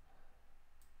wall.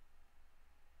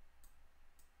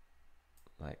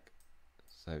 Like,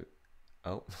 so,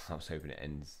 oh, I was hoping it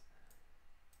ends.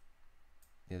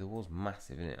 Yeah, the wall's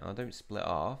massive, isn't it? Oh, don't split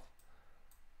off.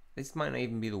 This might not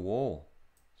even be the wall.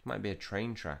 This might be a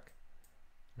train track.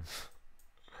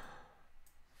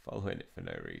 Following it for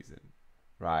no reason.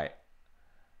 Right.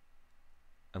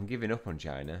 I'm giving up on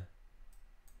China.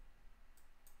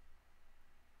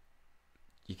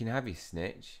 You can have your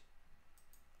snitch.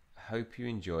 I hope you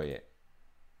enjoy it.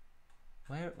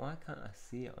 Why can't I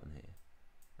see it on here?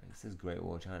 Like, it says Great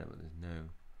Wall of China, but there's no.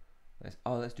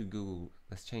 Let's do Google.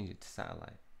 Let's change it to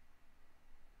satellite.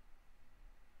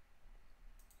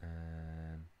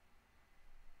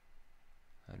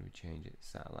 How do we change it?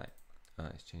 Satellite. Oh,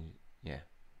 let's change it. Yeah.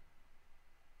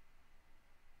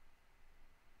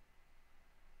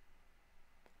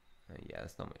 Yeah,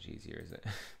 that's not much easier, is it?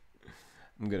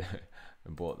 I'm gonna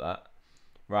abort that.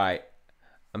 Right.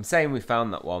 I'm saying we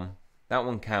found that one. That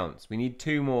one counts. We need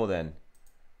 2 more then.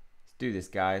 Let's do this,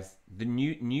 guys. The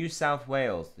New South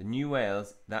Wales. The New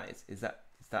Wales. That's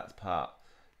part.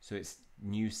 So it's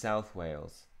New South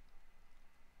Wales.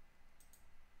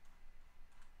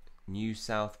 New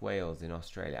South Wales in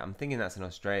Australia. I'm thinking that's in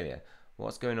Australia.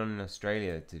 What's going on in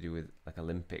Australia to do with like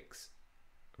Olympics,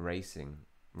 racing,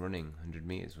 running, 100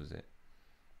 meters was it?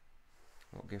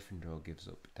 What Gryffindor gives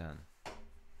up, Dan?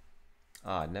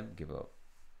 I'd never give up.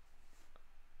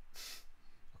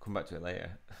 I'll come back to it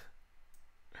later.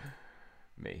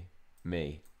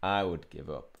 Me. I would give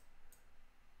up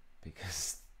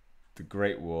because the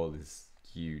Great Wall is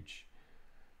huge.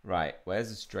 Right, where's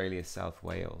Australia? South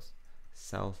Wales.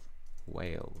 South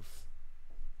Wales.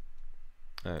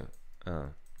 Oh, no.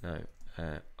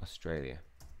 Australia.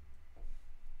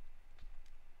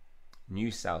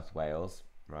 New South Wales,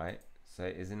 right? So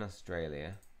it is in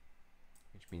Australia,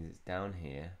 which means it's down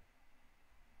here.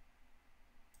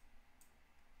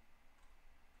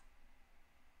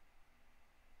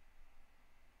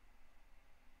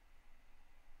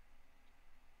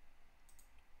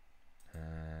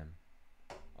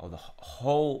 The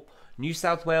whole New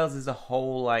South Wales is a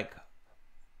whole like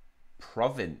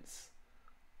province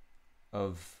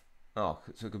of, so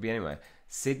it could be anywhere.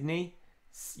 Sydney,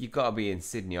 you've got to be in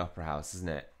Sydney Opera House, isn't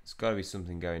it? It's got to be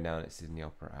something going down at Sydney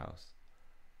Opera House.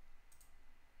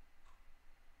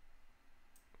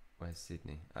 Where's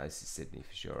Sydney? Oh, this is Sydney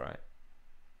for sure, right?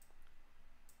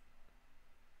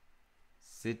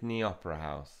 Sydney Opera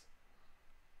House.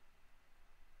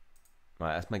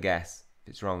 Right, that's my guess. If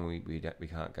it's wrong, we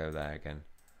can't go there again.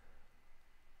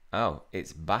 Oh,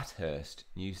 it's Bathurst,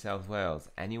 New South Wales.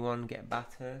 Anyone get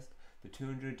Bathurst? The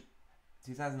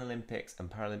 2000 Olympics and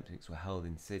Paralympics were held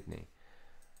in Sydney.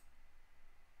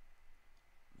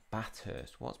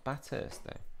 Bathurst. What's Bathurst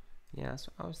though? Yeah, that's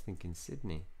what I was thinking.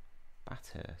 Sydney.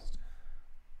 Bathurst.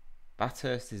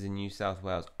 Bathurst is in New South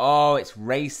Wales. Oh, it's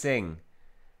racing.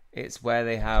 It's where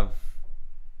they have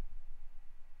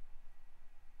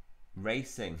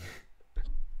racing.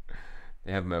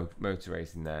 They have motor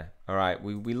racing there. All right,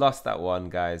 we lost that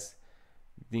one, guys.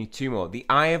 We need 2 more. The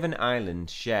eye of an island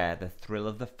share the thrill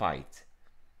of the fight.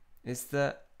 It's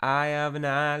the eye of an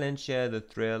island, share the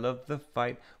thrill of the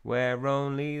fight, where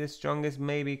only the strongest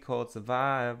may be called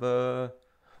survivor.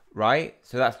 Right?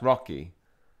 So that's Rocky.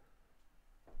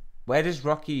 Where does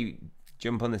Rocky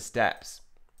jump on the steps?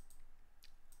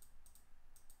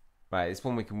 Right, this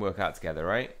one we can work out together,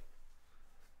 right?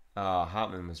 Oh,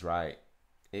 Hartman was right.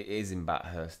 It is in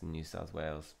Bathurst in New South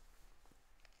Wales.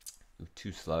 It was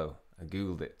too slow. I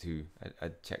googled it too. I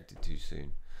checked it too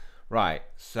soon. Right,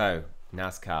 so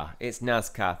NASCAR. It's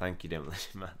NASCAR. Thank you,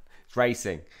 Demolition Man. It's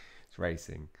racing. It's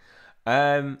racing.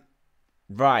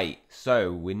 Right,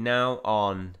 so we're now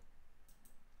on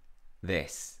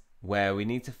this, where we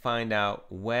need to find out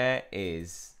where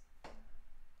does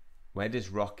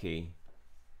Rocky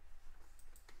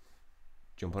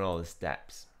jump on all the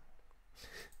steps.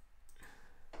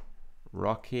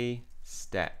 Rocky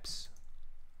steps,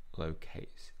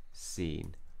 locate,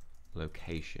 scene,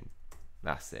 location.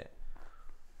 That's it.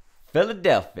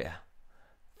 Philadelphia.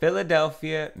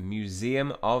 Philadelphia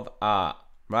Museum of Art.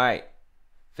 Right.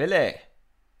 Philly.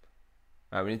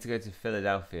 Right, we need to go to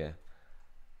Philadelphia.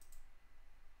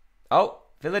 Oh,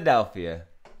 Philadelphia.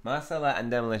 Marcella and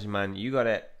Demolition Man, you got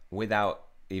it without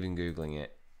even Googling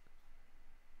it.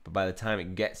 But by the time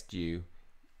it gets to you,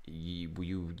 you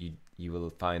will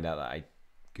find out that I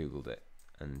Googled it.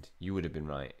 And you would have been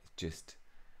right. It's just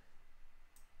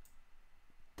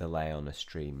delay on a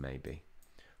stream, maybe.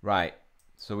 Right.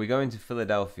 So we go into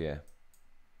Philadelphia.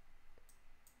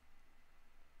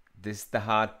 This is the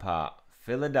hard part.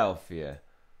 Philadelphia.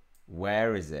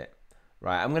 Where is it?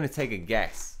 Right, I'm going to take a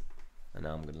guess. And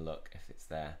now I'm going to look if it's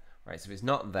there. Right, so it's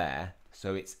not there.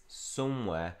 So it's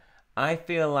somewhere. I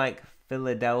feel like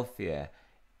Philadelphia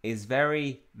is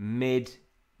very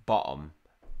mid-bottom.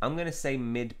 I'm going to say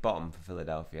mid-bottom for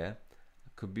Philadelphia. I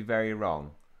could be very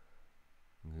wrong.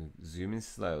 I'm going to zoom in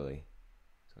slowly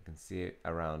so I can see it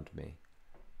around me.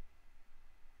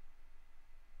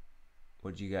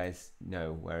 What do you guys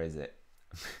know? Where is it?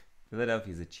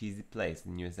 Philadelphia is a cheesy place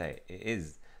in the USA. It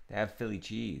is. They have Philly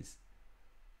cheese.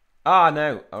 Ah,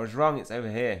 no. I was wrong. It's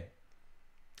over here.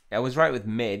 I was right with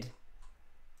mid,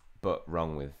 but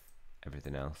wrong with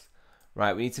everything else.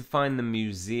 Right, we need to find the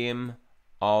Museum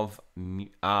of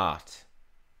Art.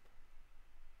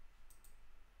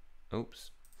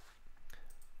 Oops.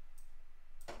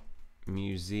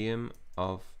 Museum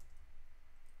of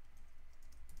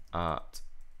Art.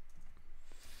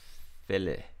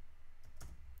 Philly.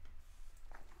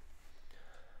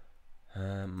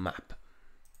 Map.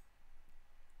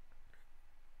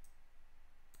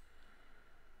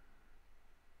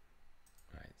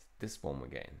 Right, this one we're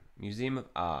getting. Museum of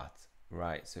Art.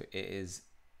 Right, so it is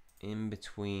in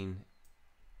between.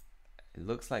 It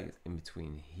looks like it's in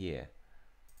between here.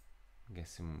 I'm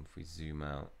guessing if we zoom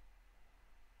out,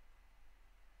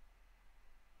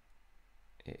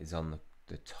 it is on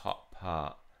the top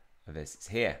part of this. It's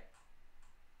here.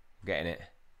 We're getting it.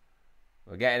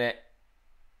 We're getting it.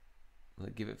 Will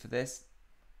it give it for this?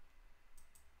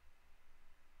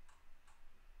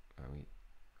 Are we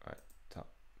right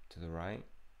top to the right?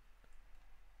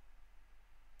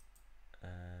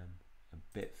 A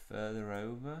bit further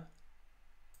over.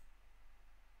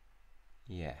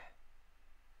 Yeah.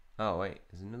 Oh wait,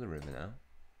 there's another river now.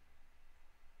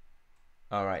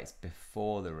 All right, it's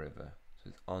before the river, so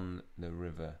it's on the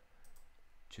river,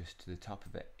 just to the top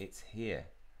of it. It's here.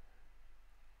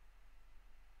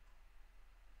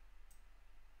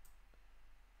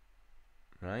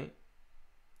 Right?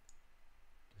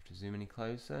 Do you have to zoom any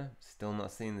closer? Still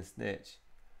not seeing the Snitch.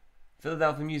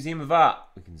 Philadelphia Museum of Art.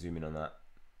 We can zoom in on that.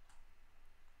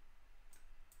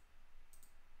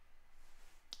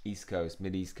 East Coast,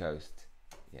 mid-East Coast.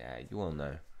 Yeah, you all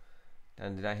know.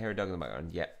 And did I hear a dog in the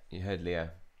background? Yep, you heard Leo.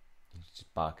 He's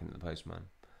just barking at the postman.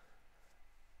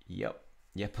 Yup.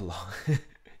 Yep a lot.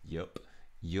 Yup.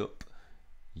 Yup.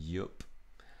 Yup.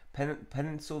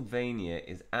 Pennsylvania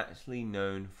is actually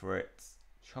known for its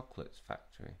chocolate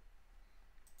factory.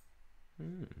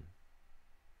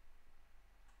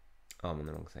 Oh, I'm on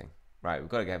the wrong thing. Right, we've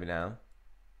got to get it now.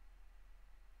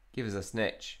 Give us a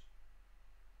Snitch.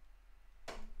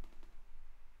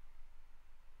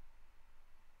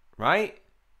 Right?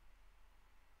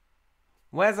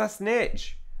 Where's our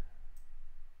Snitch?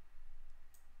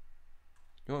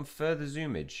 You want further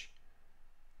zoomage?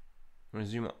 I'm going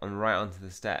to zoom on right onto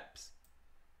the steps.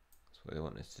 That's what they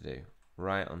want us to do.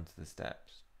 Right onto the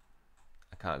steps.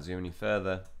 I can't zoom any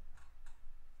further.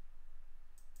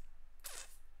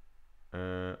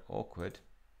 Awkward.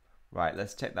 Right,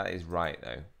 let's check that is right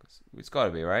though. It's got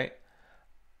to be right.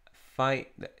 Fight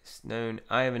that's known.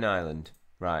 I have an island.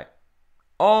 Right.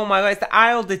 Oh my god, it's the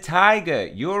Isle de Tiger,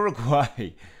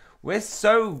 Uruguay. We're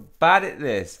so bad at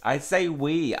this. I say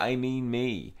we, I mean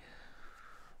me.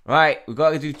 Right, we've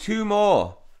got to do 2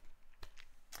 more.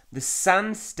 The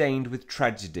sand stained with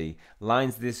tragedy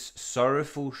lines this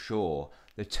sorrowful shore,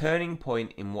 the turning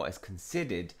point in what is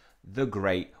considered the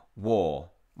Great War.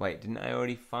 Wait, didn't I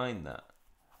already find that?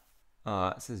 Oh,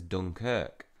 that says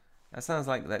Dunkirk. That sounds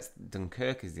like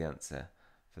Dunkirk is the answer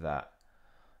for that.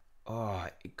 Oh,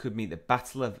 it could mean the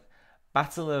Battle of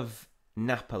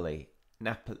Napoli.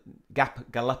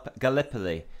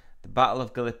 Gallipoli. The Battle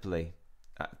of Gallipoli.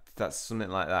 That's something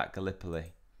like that,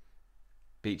 Gallipoli.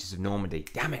 Beaches of Normandy.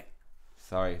 Damn it.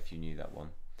 Sorry if you knew that one.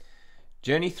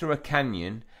 Journey through a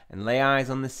canyon and lay eyes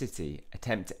on the city.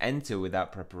 Attempt to enter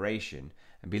without preparation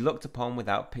and be looked upon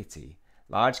without pity.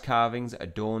 Large carvings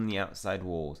adorn the outside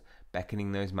walls,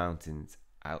 beckoning those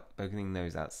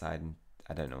outside. And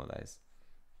I don't know what that is.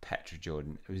 Petra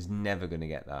Jordan. I was never going to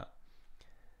get that.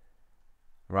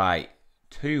 Right.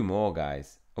 2 more,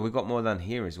 guys. Oh, we've got more than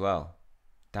here as well.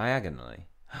 Diagonally.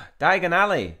 Diagon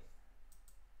Alley.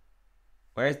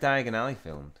 Where's Diagon Alley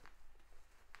filmed?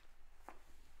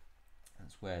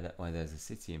 That's why there's a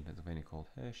city in Pennsylvania called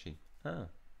Hershey. Oh,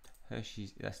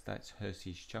 Hershey's. That's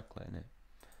Hershey's chocolate, isn't it?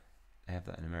 They have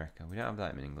that in America. We don't have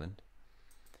that in England.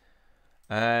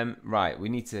 Right, we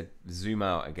need to zoom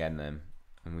out again then,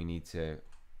 and we need to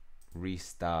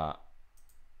restart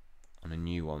on a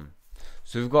new one.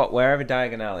 So we've got wherever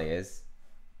Diagon Alley is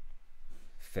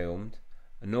filmed,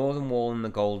 a northern wall in the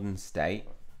Golden State.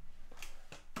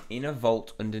 In a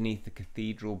vault underneath the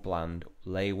cathedral bland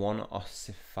lay one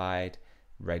ossified,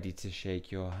 ready to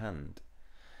shake your hand.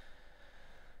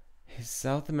 His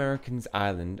South American's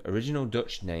island original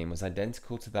Dutch name was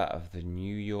identical to that of the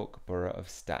New York borough of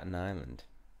Staten Island.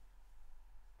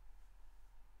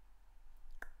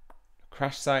 A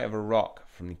crash site of a rock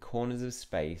from the corners of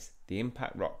space, the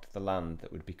impact rocked the land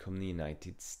that would become the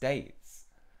United States.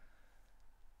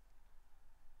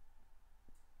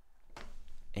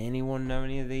 Anyone know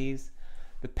any of these?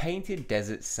 The painted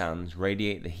desert sands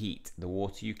radiate the heat. The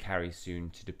water you carry soon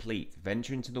to deplete.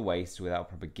 Venture into the waste without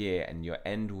proper gear, and your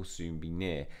end will soon be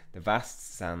near. The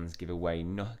vast sands give away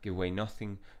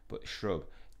nothing but shrub.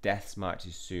 Death's march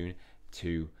is soon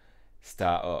to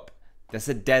start up. That's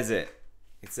a desert.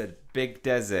 It's a big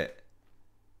desert.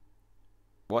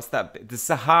 What's that? The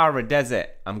Sahara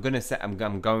Desert. I'm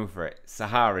going for it.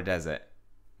 Sahara Desert.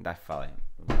 That's fine.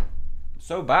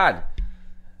 So bad.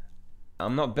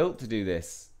 I'm not built to do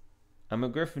this. I'm a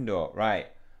Gryffindor. Right.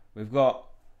 We've got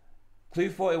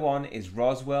clue 41 is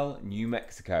Roswell, New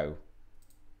Mexico.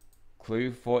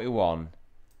 Clue 41.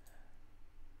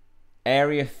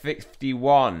 Area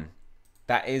 51.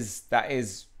 That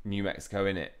is New Mexico,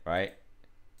 isn't it? Right?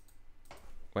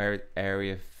 Where is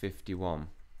Area 51?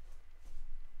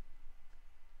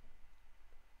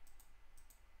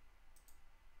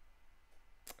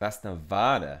 That's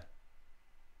Nevada.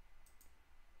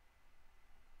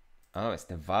 Oh, it's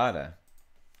Nevada.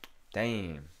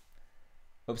 Damn.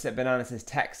 Upset Banana says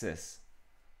Texas.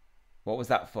 What was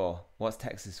that for? What's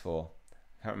Texas for?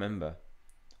 I can't remember.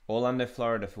 Orlando,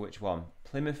 Florida for which one?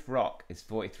 Plymouth Rock is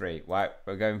 43. Right,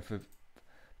 we're going for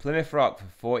Plymouth Rock for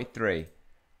 43.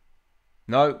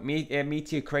 No,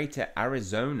 Meteor Crater,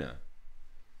 Arizona.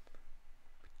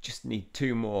 Just need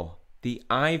 2 more. The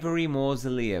Ivory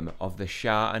Mausoleum of the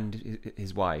Shah and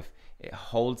his wife. It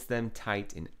holds them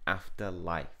tight in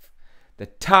afterlife. The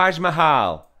Taj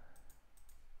Mahal.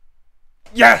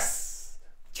 Yes!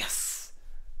 Yes!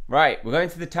 Right, we're going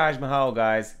to the Taj Mahal,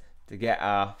 guys, to get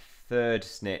our 3rd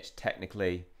snitch,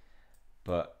 technically,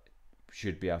 but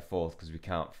should be our 4th because we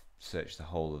can't search the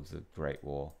whole of the Great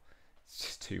War. It's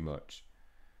just too much.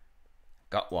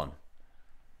 Got one.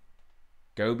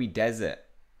 Gobi Desert.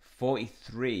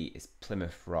 43 is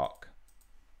Plymouth Rock.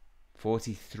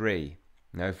 43.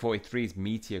 No, 43 is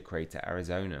Meteor Crater,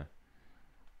 Arizona.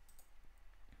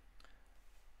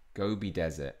 Gobi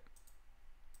Desert.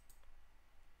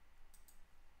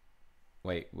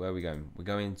 Wait, where are we going? We're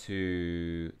going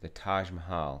to the Taj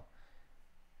Mahal.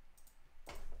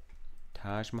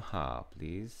 Taj Mahal,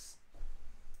 please.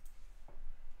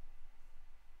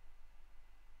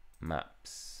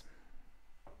 Maps.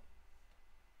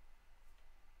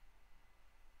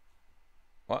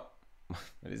 What? Why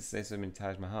does it say so many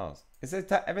Taj Mahals? It says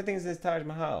everything says Taj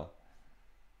Mahal.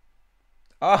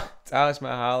 Oh, Taj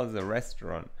Mahal is a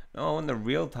restaurant. No, I want the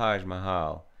real Taj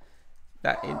Mahal.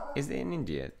 Is it in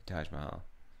India, Taj Mahal?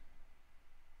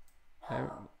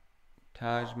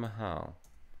 Taj Mahal.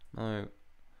 No,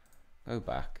 go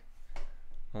back.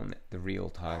 I want the real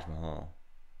Taj Mahal.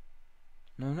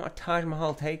 No, not a Taj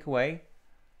Mahal takeaway.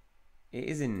 It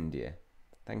is in India.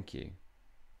 Thank you.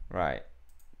 Right.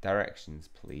 Directions,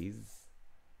 please.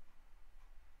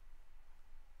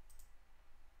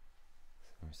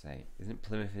 Say, isn't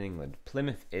Plymouth in England?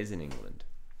 Plymouth is in England.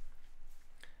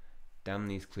 Damn,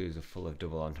 these clues are full of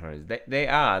double entendres. They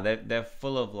are. They're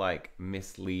full of like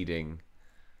misleading,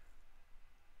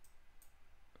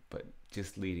 but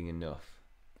just leading enough.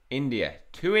 India.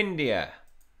 To India.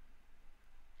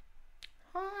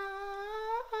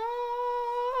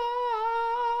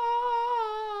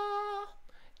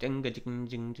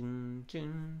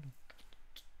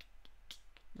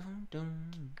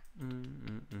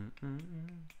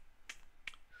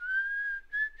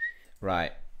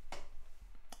 Right.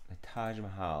 The Taj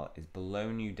Mahal is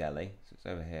below New Delhi, so it's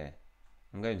over here.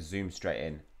 I'm going to zoom straight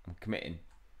in. I'm committing.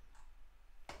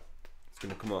 It's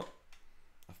going to come up.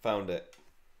 I found it.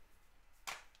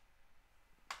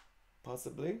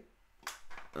 Possibly.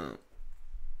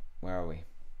 Where are we?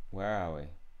 Where are we?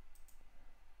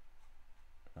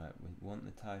 Right, we want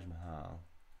the Taj Mahal.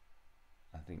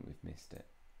 I think we've missed it.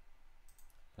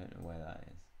 I don't know where that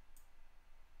is.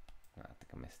 I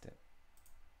think I missed it.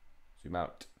 Zoom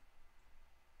out.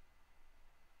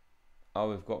 Oh,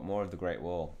 we've got more of the Great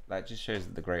Wall. That just shows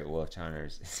that the Great Wall of China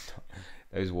is not,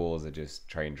 those walls are just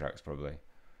train tracks probably.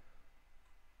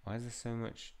 Why is there so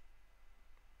much?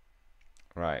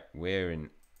 Right, we're in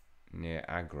near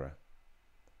Agra.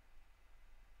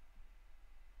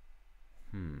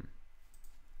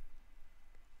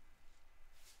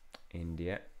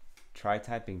 India. Try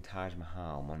typing Taj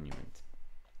Mahal monument.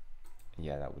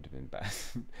 Yeah, that would have been better.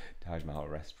 Taj Mahal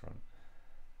restaurant.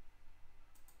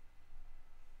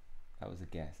 That was a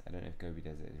guess. I don't know if Gobi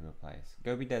Desert is a real place.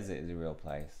 Gobi Desert is a real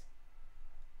place.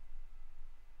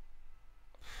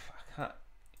 I can't.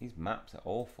 These maps are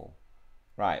awful.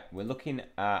 Right, we're looking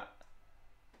at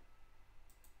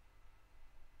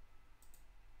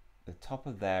the top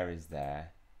of there is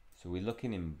there. So we're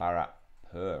looking in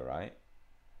Bharatpur, right?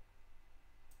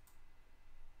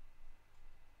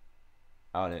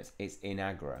 Oh no, it's in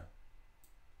Agra.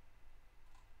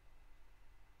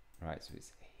 Right, so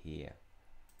it's here.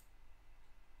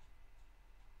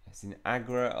 It's in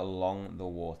Agra along the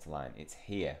waterline. It's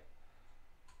here.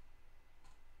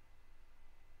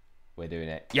 We're doing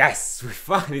it. Yes, we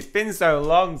found. It's been so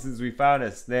long since we found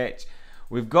a snitch.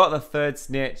 We've got the third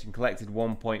snitch and collected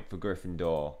 1 point for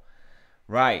Gryffindor.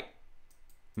 Right.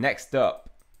 Next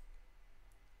up.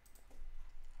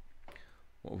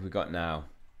 What have we got now?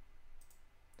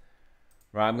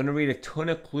 Right, I'm going to read a ton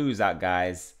of clues out,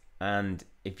 guys. And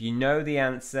if you know the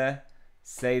answer,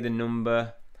 say the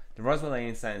number. The Roswell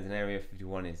alien sightings in Area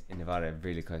 51 is in Nevada,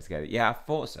 really close together. Yeah, I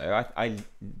thought so. I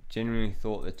genuinely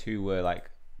thought the two were like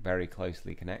very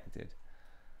closely connected.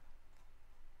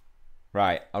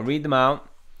 Right, I'll read them out.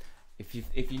 If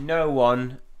you know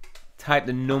one, type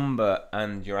the number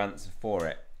and your answer for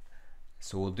it.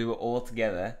 So we'll do it all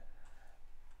together.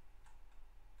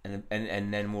 And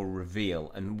then we'll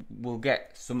reveal, and we'll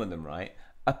get some of them right.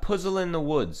 A puzzle in the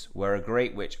woods where a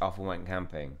great witch often went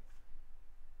camping.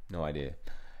 No idea.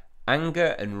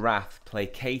 Anger and wrath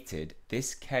placated,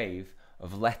 this cave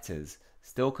of letters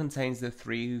still contains the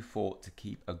three who fought to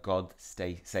keep a god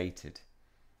sated.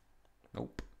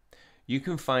 Nope. You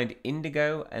can find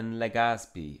Indigo and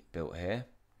Legazpi built here.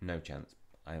 No chance.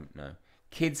 I don't know.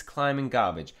 Kids climbing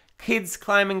garbage. Kids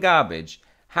climbing garbage.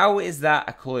 How is that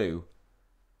a clue?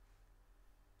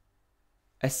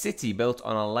 A city built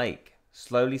on a lake,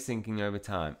 slowly sinking over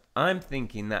time. I'm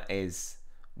thinking that is...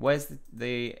 Where's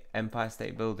the Empire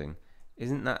State Building?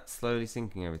 Isn't that slowly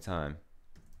sinking over time?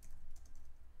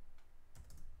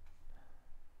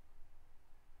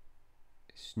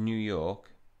 It's New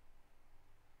York.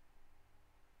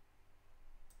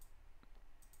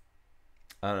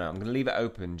 I don't know. I'm going to leave it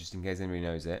open just in case anybody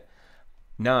knows it.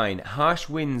 9. Harsh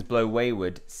winds blow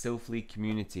wayward, Silph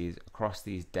communities across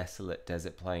these desolate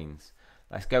desert plains.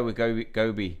 Let's go with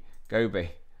Gobi.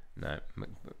 No,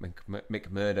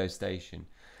 McMurdo Station.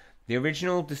 The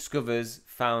original discoverers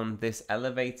found this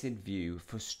elevated view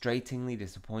frustratingly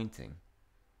disappointing.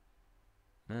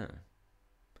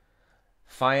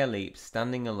 Fire leaps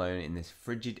standing alone in this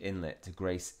frigid inlet to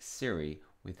grace Siri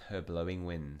with her blowing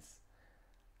winds.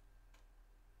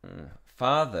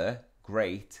 Father,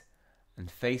 great,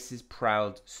 and faces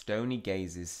proud, stony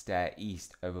gazes stare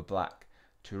east over black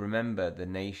to remember the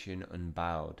nation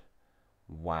unbowed.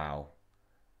 Wow.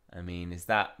 I mean, is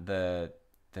that the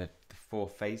four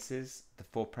faces? The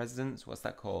four presidents? What's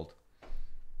that called? I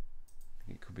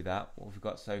think it could be that. What have we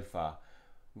got so far?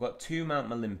 We've got 2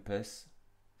 Mount Olympus,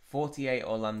 48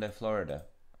 Orlando, Florida.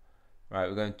 Right,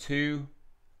 we're going 2.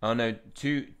 Oh no,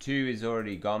 2 is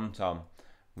already gone, Tom.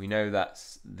 We know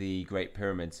that's the Great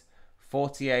Pyramids.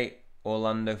 48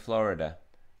 Orlando, Florida.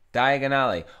 Diagon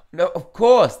Alley. No, of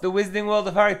course, the Wizarding World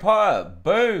of Harry Potter.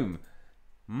 Boom.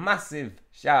 Massive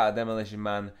shout out, Demolition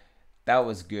Man. That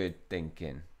was good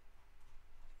thinking.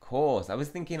 Of course, I was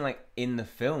thinking like in the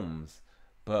films,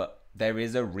 but there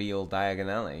is a real Diagon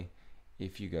Alley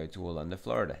if you go to Orlando,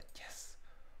 Florida. Yes,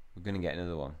 we're gonna get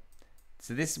another one.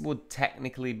 So this would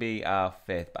technically be our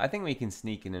 5th, but I think we can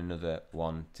sneak in another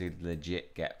one to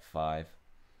legit get 5.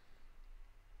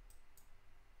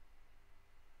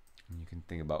 And you can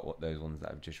think about what those ones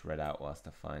that I've just read out whilst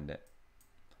I find it.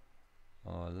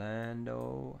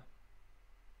 Orlando.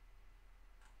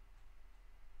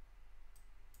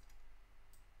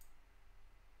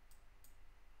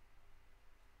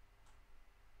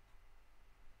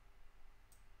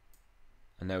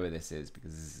 I know where this is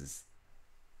because this is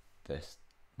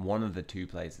one of the 2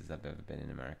 places I've ever been in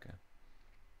America.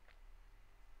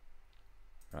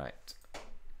 Right.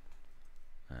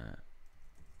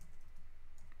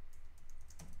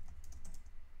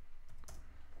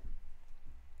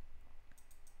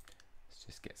 Let's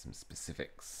just get some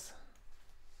specifics.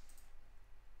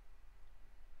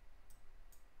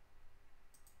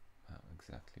 About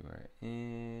exactly where it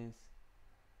is.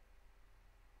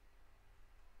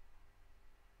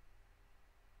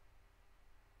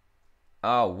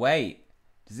 Oh wait,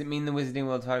 does it mean the Wizarding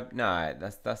World of Harry? No,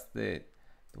 that's the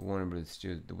Warner Brothers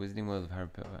Studios, the Wizarding World of Harry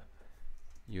Potter,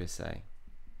 USA.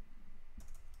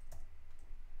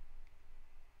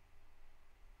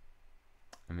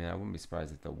 I mean, I wouldn't be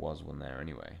surprised if there was one there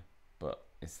anyway, but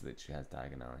it's literally has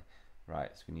Diagon Alley. Right,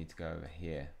 so we need to go over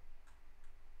here.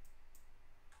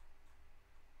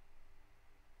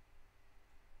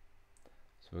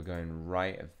 So we're going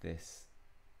right of this.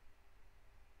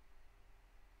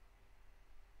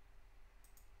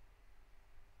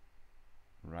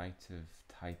 Right of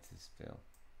Titusville.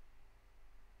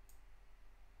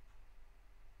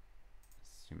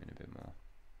 Let's zoom in a bit more.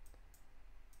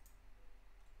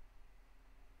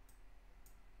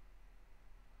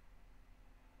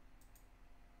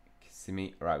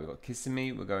 Kissimmee. Right, we've got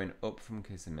Kissimmee. We're going up from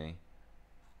Kissimmee.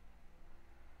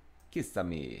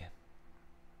 Kissimmee.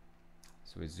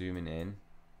 So we're zooming in.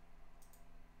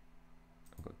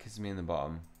 We've got Kissimmee in the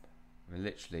bottom. We're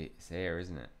literally, it's here,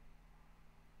 isn't it?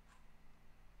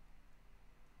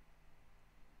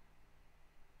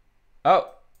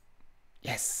 Oh,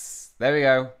 yes, there we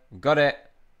go. We've got it.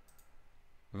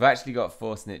 We've actually got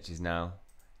 4 snitches now.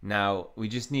 Now, we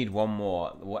just need one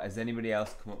more. What, has anybody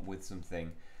else come up with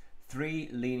something? 3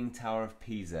 Leaning Tower of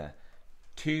Pisa.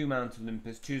 2 Mount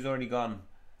Olympus. 2's already gone.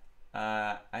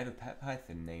 I have a pet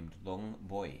python named Long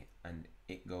Boy, and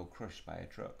it go crushed by a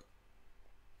truck.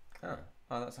 Oh,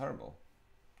 that's horrible.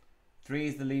 3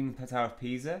 is the Leaning Tower of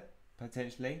Pisa,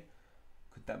 potentially.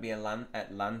 Could that be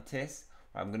Atlantis?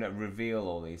 I'm going to reveal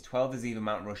all these. 12 is either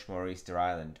Mount Rushmore or Easter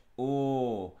Island.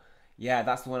 Oh, yeah,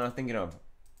 that's the one I'm thinking of.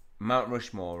 Mount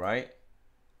Rushmore, right?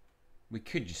 We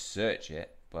could just search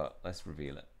it, but let's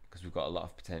reveal it because we've got a lot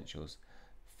of potentials.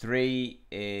 3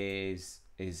 is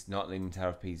not Leaning Tower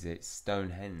of Pisa. It's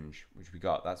Stonehenge, which we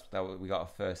got. We got our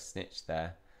first snitch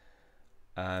there.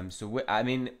 So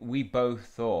we both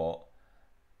thought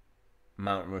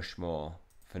Mount Rushmore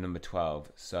for number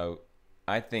 12. So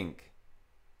I think.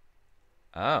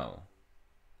 Oh.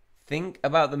 Think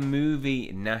about the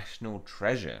movie National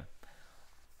Treasure.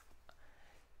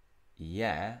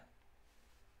 Yeah.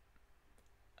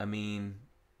 I mean.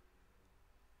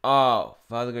 Oh,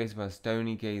 Father Grace about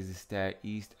stony gazes stare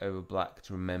east over black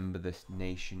to remember this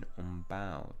nation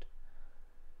unbowed.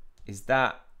 Is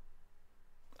that?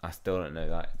 I still don't know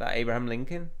that. Is that Abraham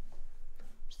Lincoln?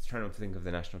 Just trying to think of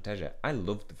the National Treasure. I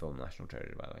loved the film National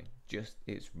Treasure, by the way.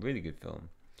 It's a really good film.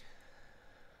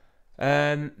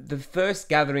 The first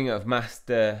gathering of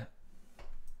master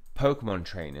Pokemon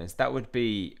trainers, that would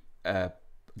be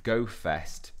Go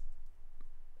Fest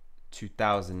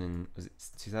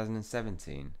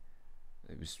 2017.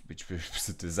 Which was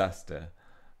a disaster.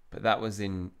 But that was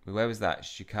in, where was that?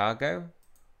 Chicago?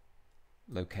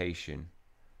 Location.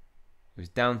 It was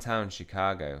downtown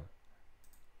Chicago.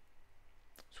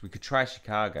 So we could try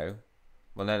Chicago.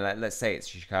 Well, no, let's say it's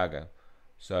Chicago.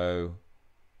 So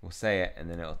we'll say it and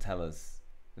then it'll tell us.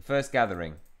 The first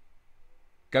gathering.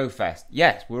 Go Fest.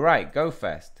 Yes, we're right. Go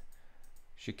Fest.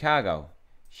 Chicago.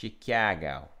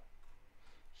 Chicago.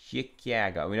 We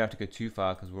don't have to go too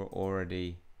far because we're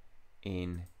already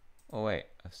in. Oh, wait.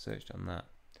 I've searched on that.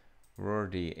 We're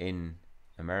already in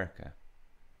America.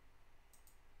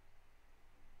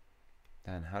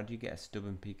 Dan, how do you get a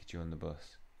stubborn Pikachu on the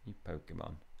bus? You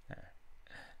Pokemon.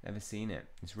 Never seen it.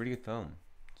 It's a really good film.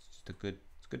 It's just a good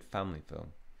family film.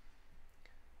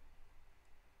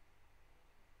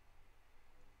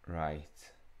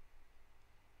 Right.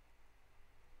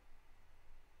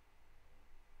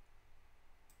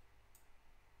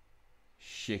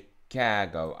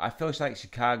 Chicago. I feel like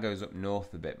Chicago's up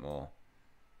north a bit more.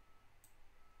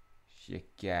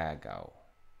 Chicago.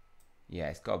 Yeah,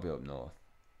 it's got to be up north.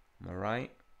 Am I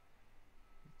right?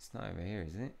 It's not over here,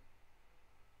 is it?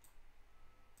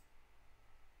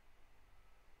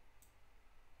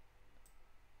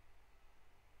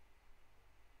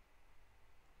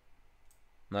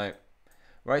 No.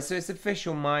 Right, so it's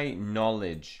official. My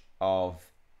knowledge of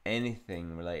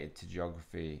anything related to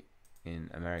geography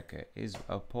in America is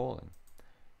appalling.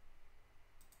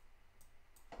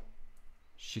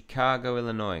 Chicago,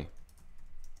 Illinois.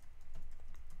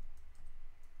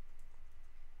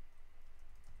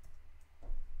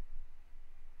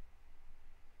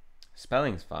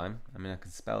 Spelling's fine. I mean, I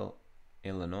can spell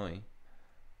Illinois.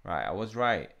 Right, I was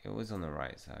right. It was on the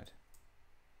right side.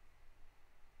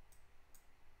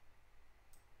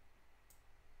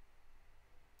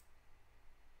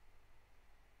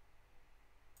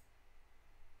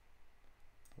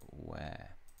 But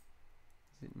where?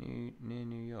 Is it near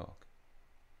New York?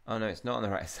 Oh no, it's not on the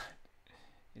right side.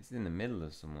 It's in the middle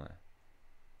of somewhere.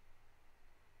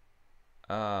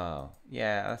 Oh,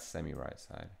 yeah, that's semi-right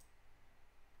side.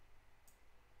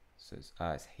 So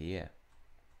it's here.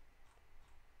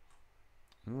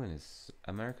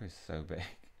 America is so big.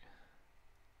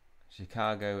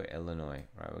 Chicago, Illinois.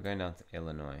 Right, we're going down to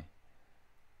Illinois.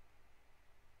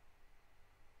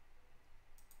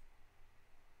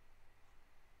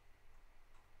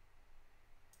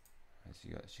 Right, so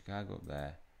you got Chicago up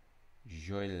there.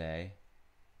 Joliet.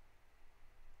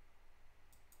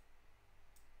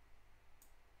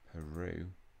 Peru.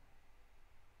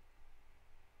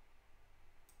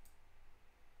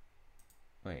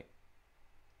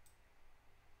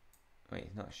 Wait,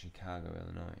 it's not Chicago,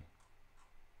 Illinois.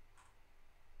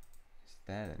 It's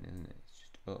there then, isn't it? It's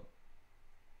just up.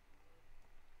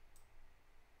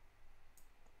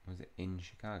 Was it in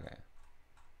Chicago?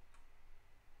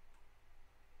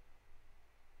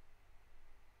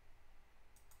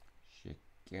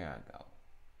 Chicago.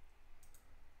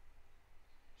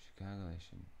 Chicago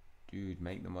Nation. Dude,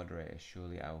 make the moderator.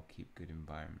 Surely I will keep good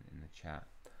environment in the chat.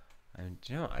 And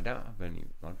do you know what? I don't have any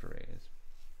moderators.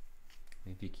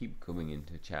 If you keep coming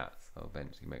into chats, I'll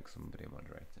eventually make somebody a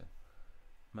moderator.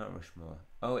 Mount Rushmore.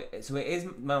 Oh, so it is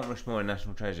Mount Rushmore and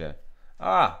National Treasure.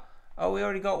 Oh, we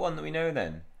already got one that we know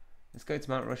then. Let's go to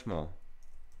Mount Rushmore.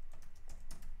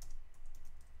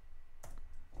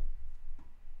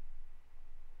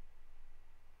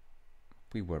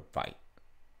 We were right.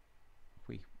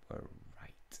 We were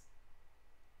right.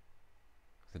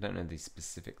 I don't know the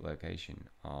specific location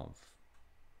of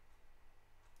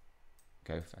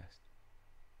GoFest.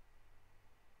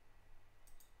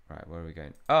 Right, where are we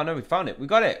going? Oh no, we found it. We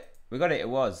got it. We got it. It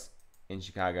was in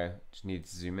Chicago. Just needed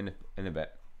to zoom in a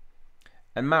bit.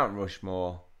 And Mount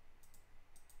Rushmore,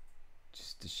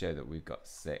 just to show that we've got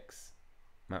 6.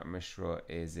 Mount Rushmore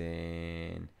is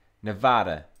in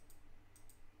Nevada.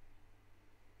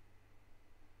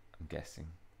 I'm guessing.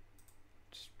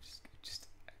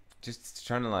 Just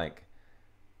trying to like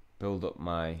build up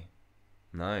my.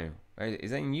 No,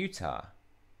 is that in Utah?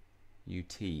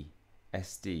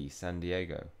 SD, San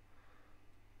Diego.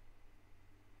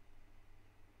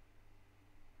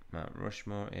 Mount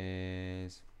Rushmore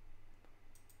is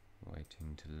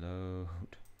waiting to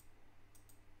load.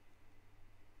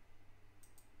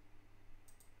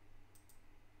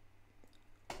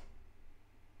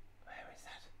 Where is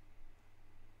that?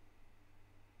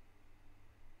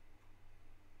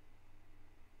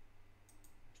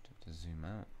 Just have to zoom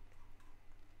out.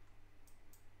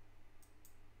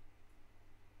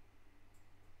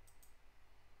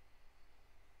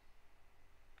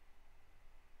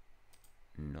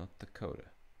 North Dakota.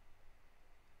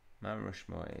 Mount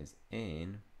Rushmore is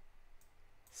in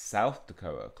South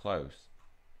Dakota. Close.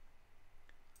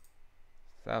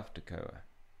 South Dakota.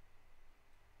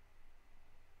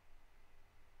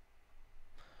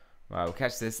 Right, we'll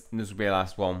catch this. This will be our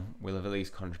last one. We'll have at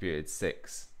least contributed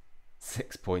 6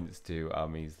 points to our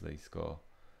measly score.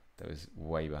 That was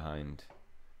way behind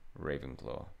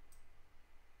Ravenclaw.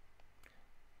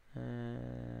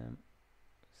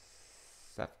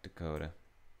 South Dakota.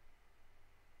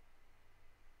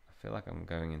 I feel like I'm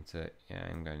going into, yeah,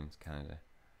 I'm going into Canada.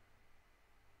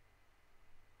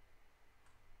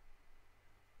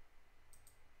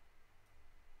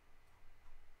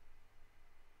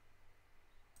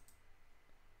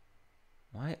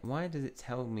 Why does it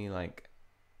tell me like,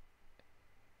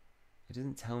 it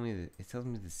doesn't tell me that, it tells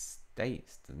me the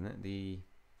states, doesn't it? The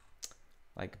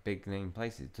like big name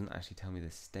places. It doesn't actually tell me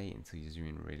the state until you zoom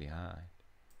in really high.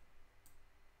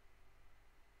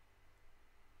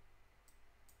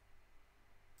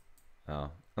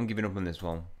 Oh, I'm giving up on this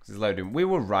one because it's loading. We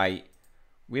were right.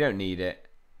 We don't need it.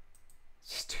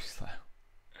 It's just too slow.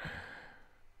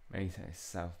 Maybe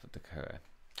South Dakota.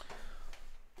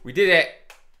 We did it.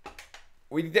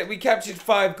 We captured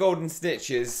 5 golden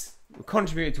snitches. We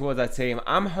contributed towards our team.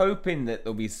 I'm hoping that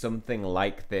there'll be something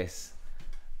like this,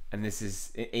 and this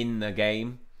is in the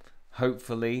game.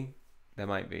 Hopefully, there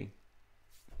might be.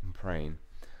 I'm praying.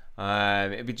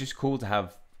 It'd be just cool to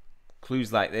have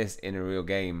clues like this in a real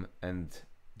game, and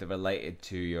they're related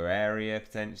to your area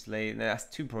potentially. That's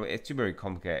it's too very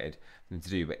complicated for them to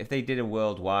do. But if they did a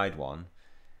worldwide one,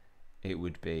 it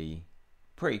would be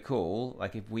pretty cool.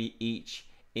 Like if we each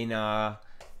in our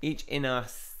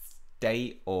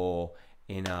state or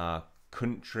in our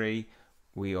country,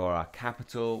 or our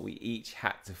capital, we each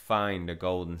had to find a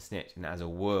golden snitch, and as a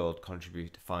world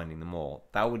contribute to finding them all.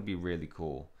 That would be really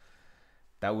cool.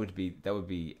 That would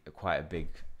be quite a big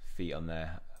feat on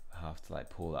their half to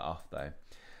like pull that off though.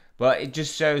 But it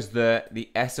just shows that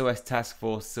the SOS Task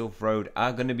Force Silph Road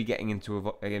are going to be getting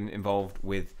involved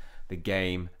with the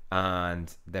game,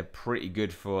 and they're pretty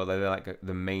good they're like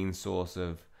the main source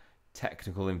of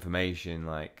technical information,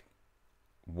 like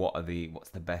what's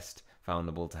the best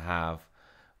foundable to have,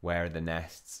 where are the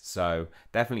nests. So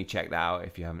definitely check that out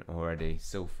if you haven't already.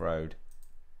 Silph Road.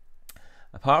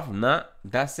 Apart from that,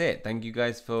 that's it. Thank you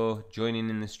guys for joining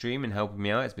in the stream and helping me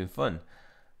out. It's been fun.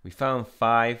 We found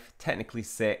 5, technically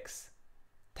 6,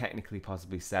 technically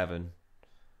possibly 7.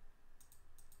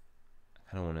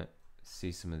 I kind of want to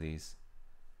see some of these.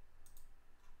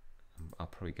 I'll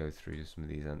probably go through some of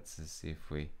these answers, see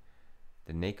if we...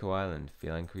 The Nako Island,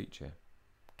 feline creature.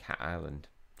 Cat Island,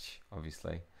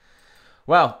 obviously.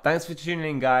 Well, thanks for tuning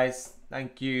in, guys.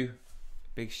 Thank you.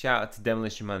 Big shout out to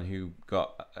Demolition Man, who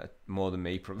got more than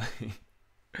me, probably.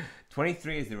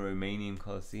 23 is the Romanian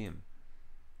Colosseum.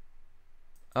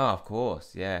 Oh, of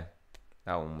course, yeah.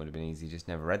 That one would have been easy, just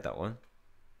never read that one.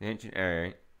 The Ancient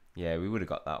Area. Yeah, we would have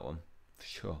got that one. For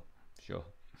sure.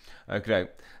 Okay,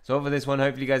 so over this one,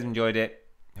 hopefully you guys enjoyed it.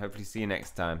 Hopefully see you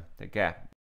next time. Take care.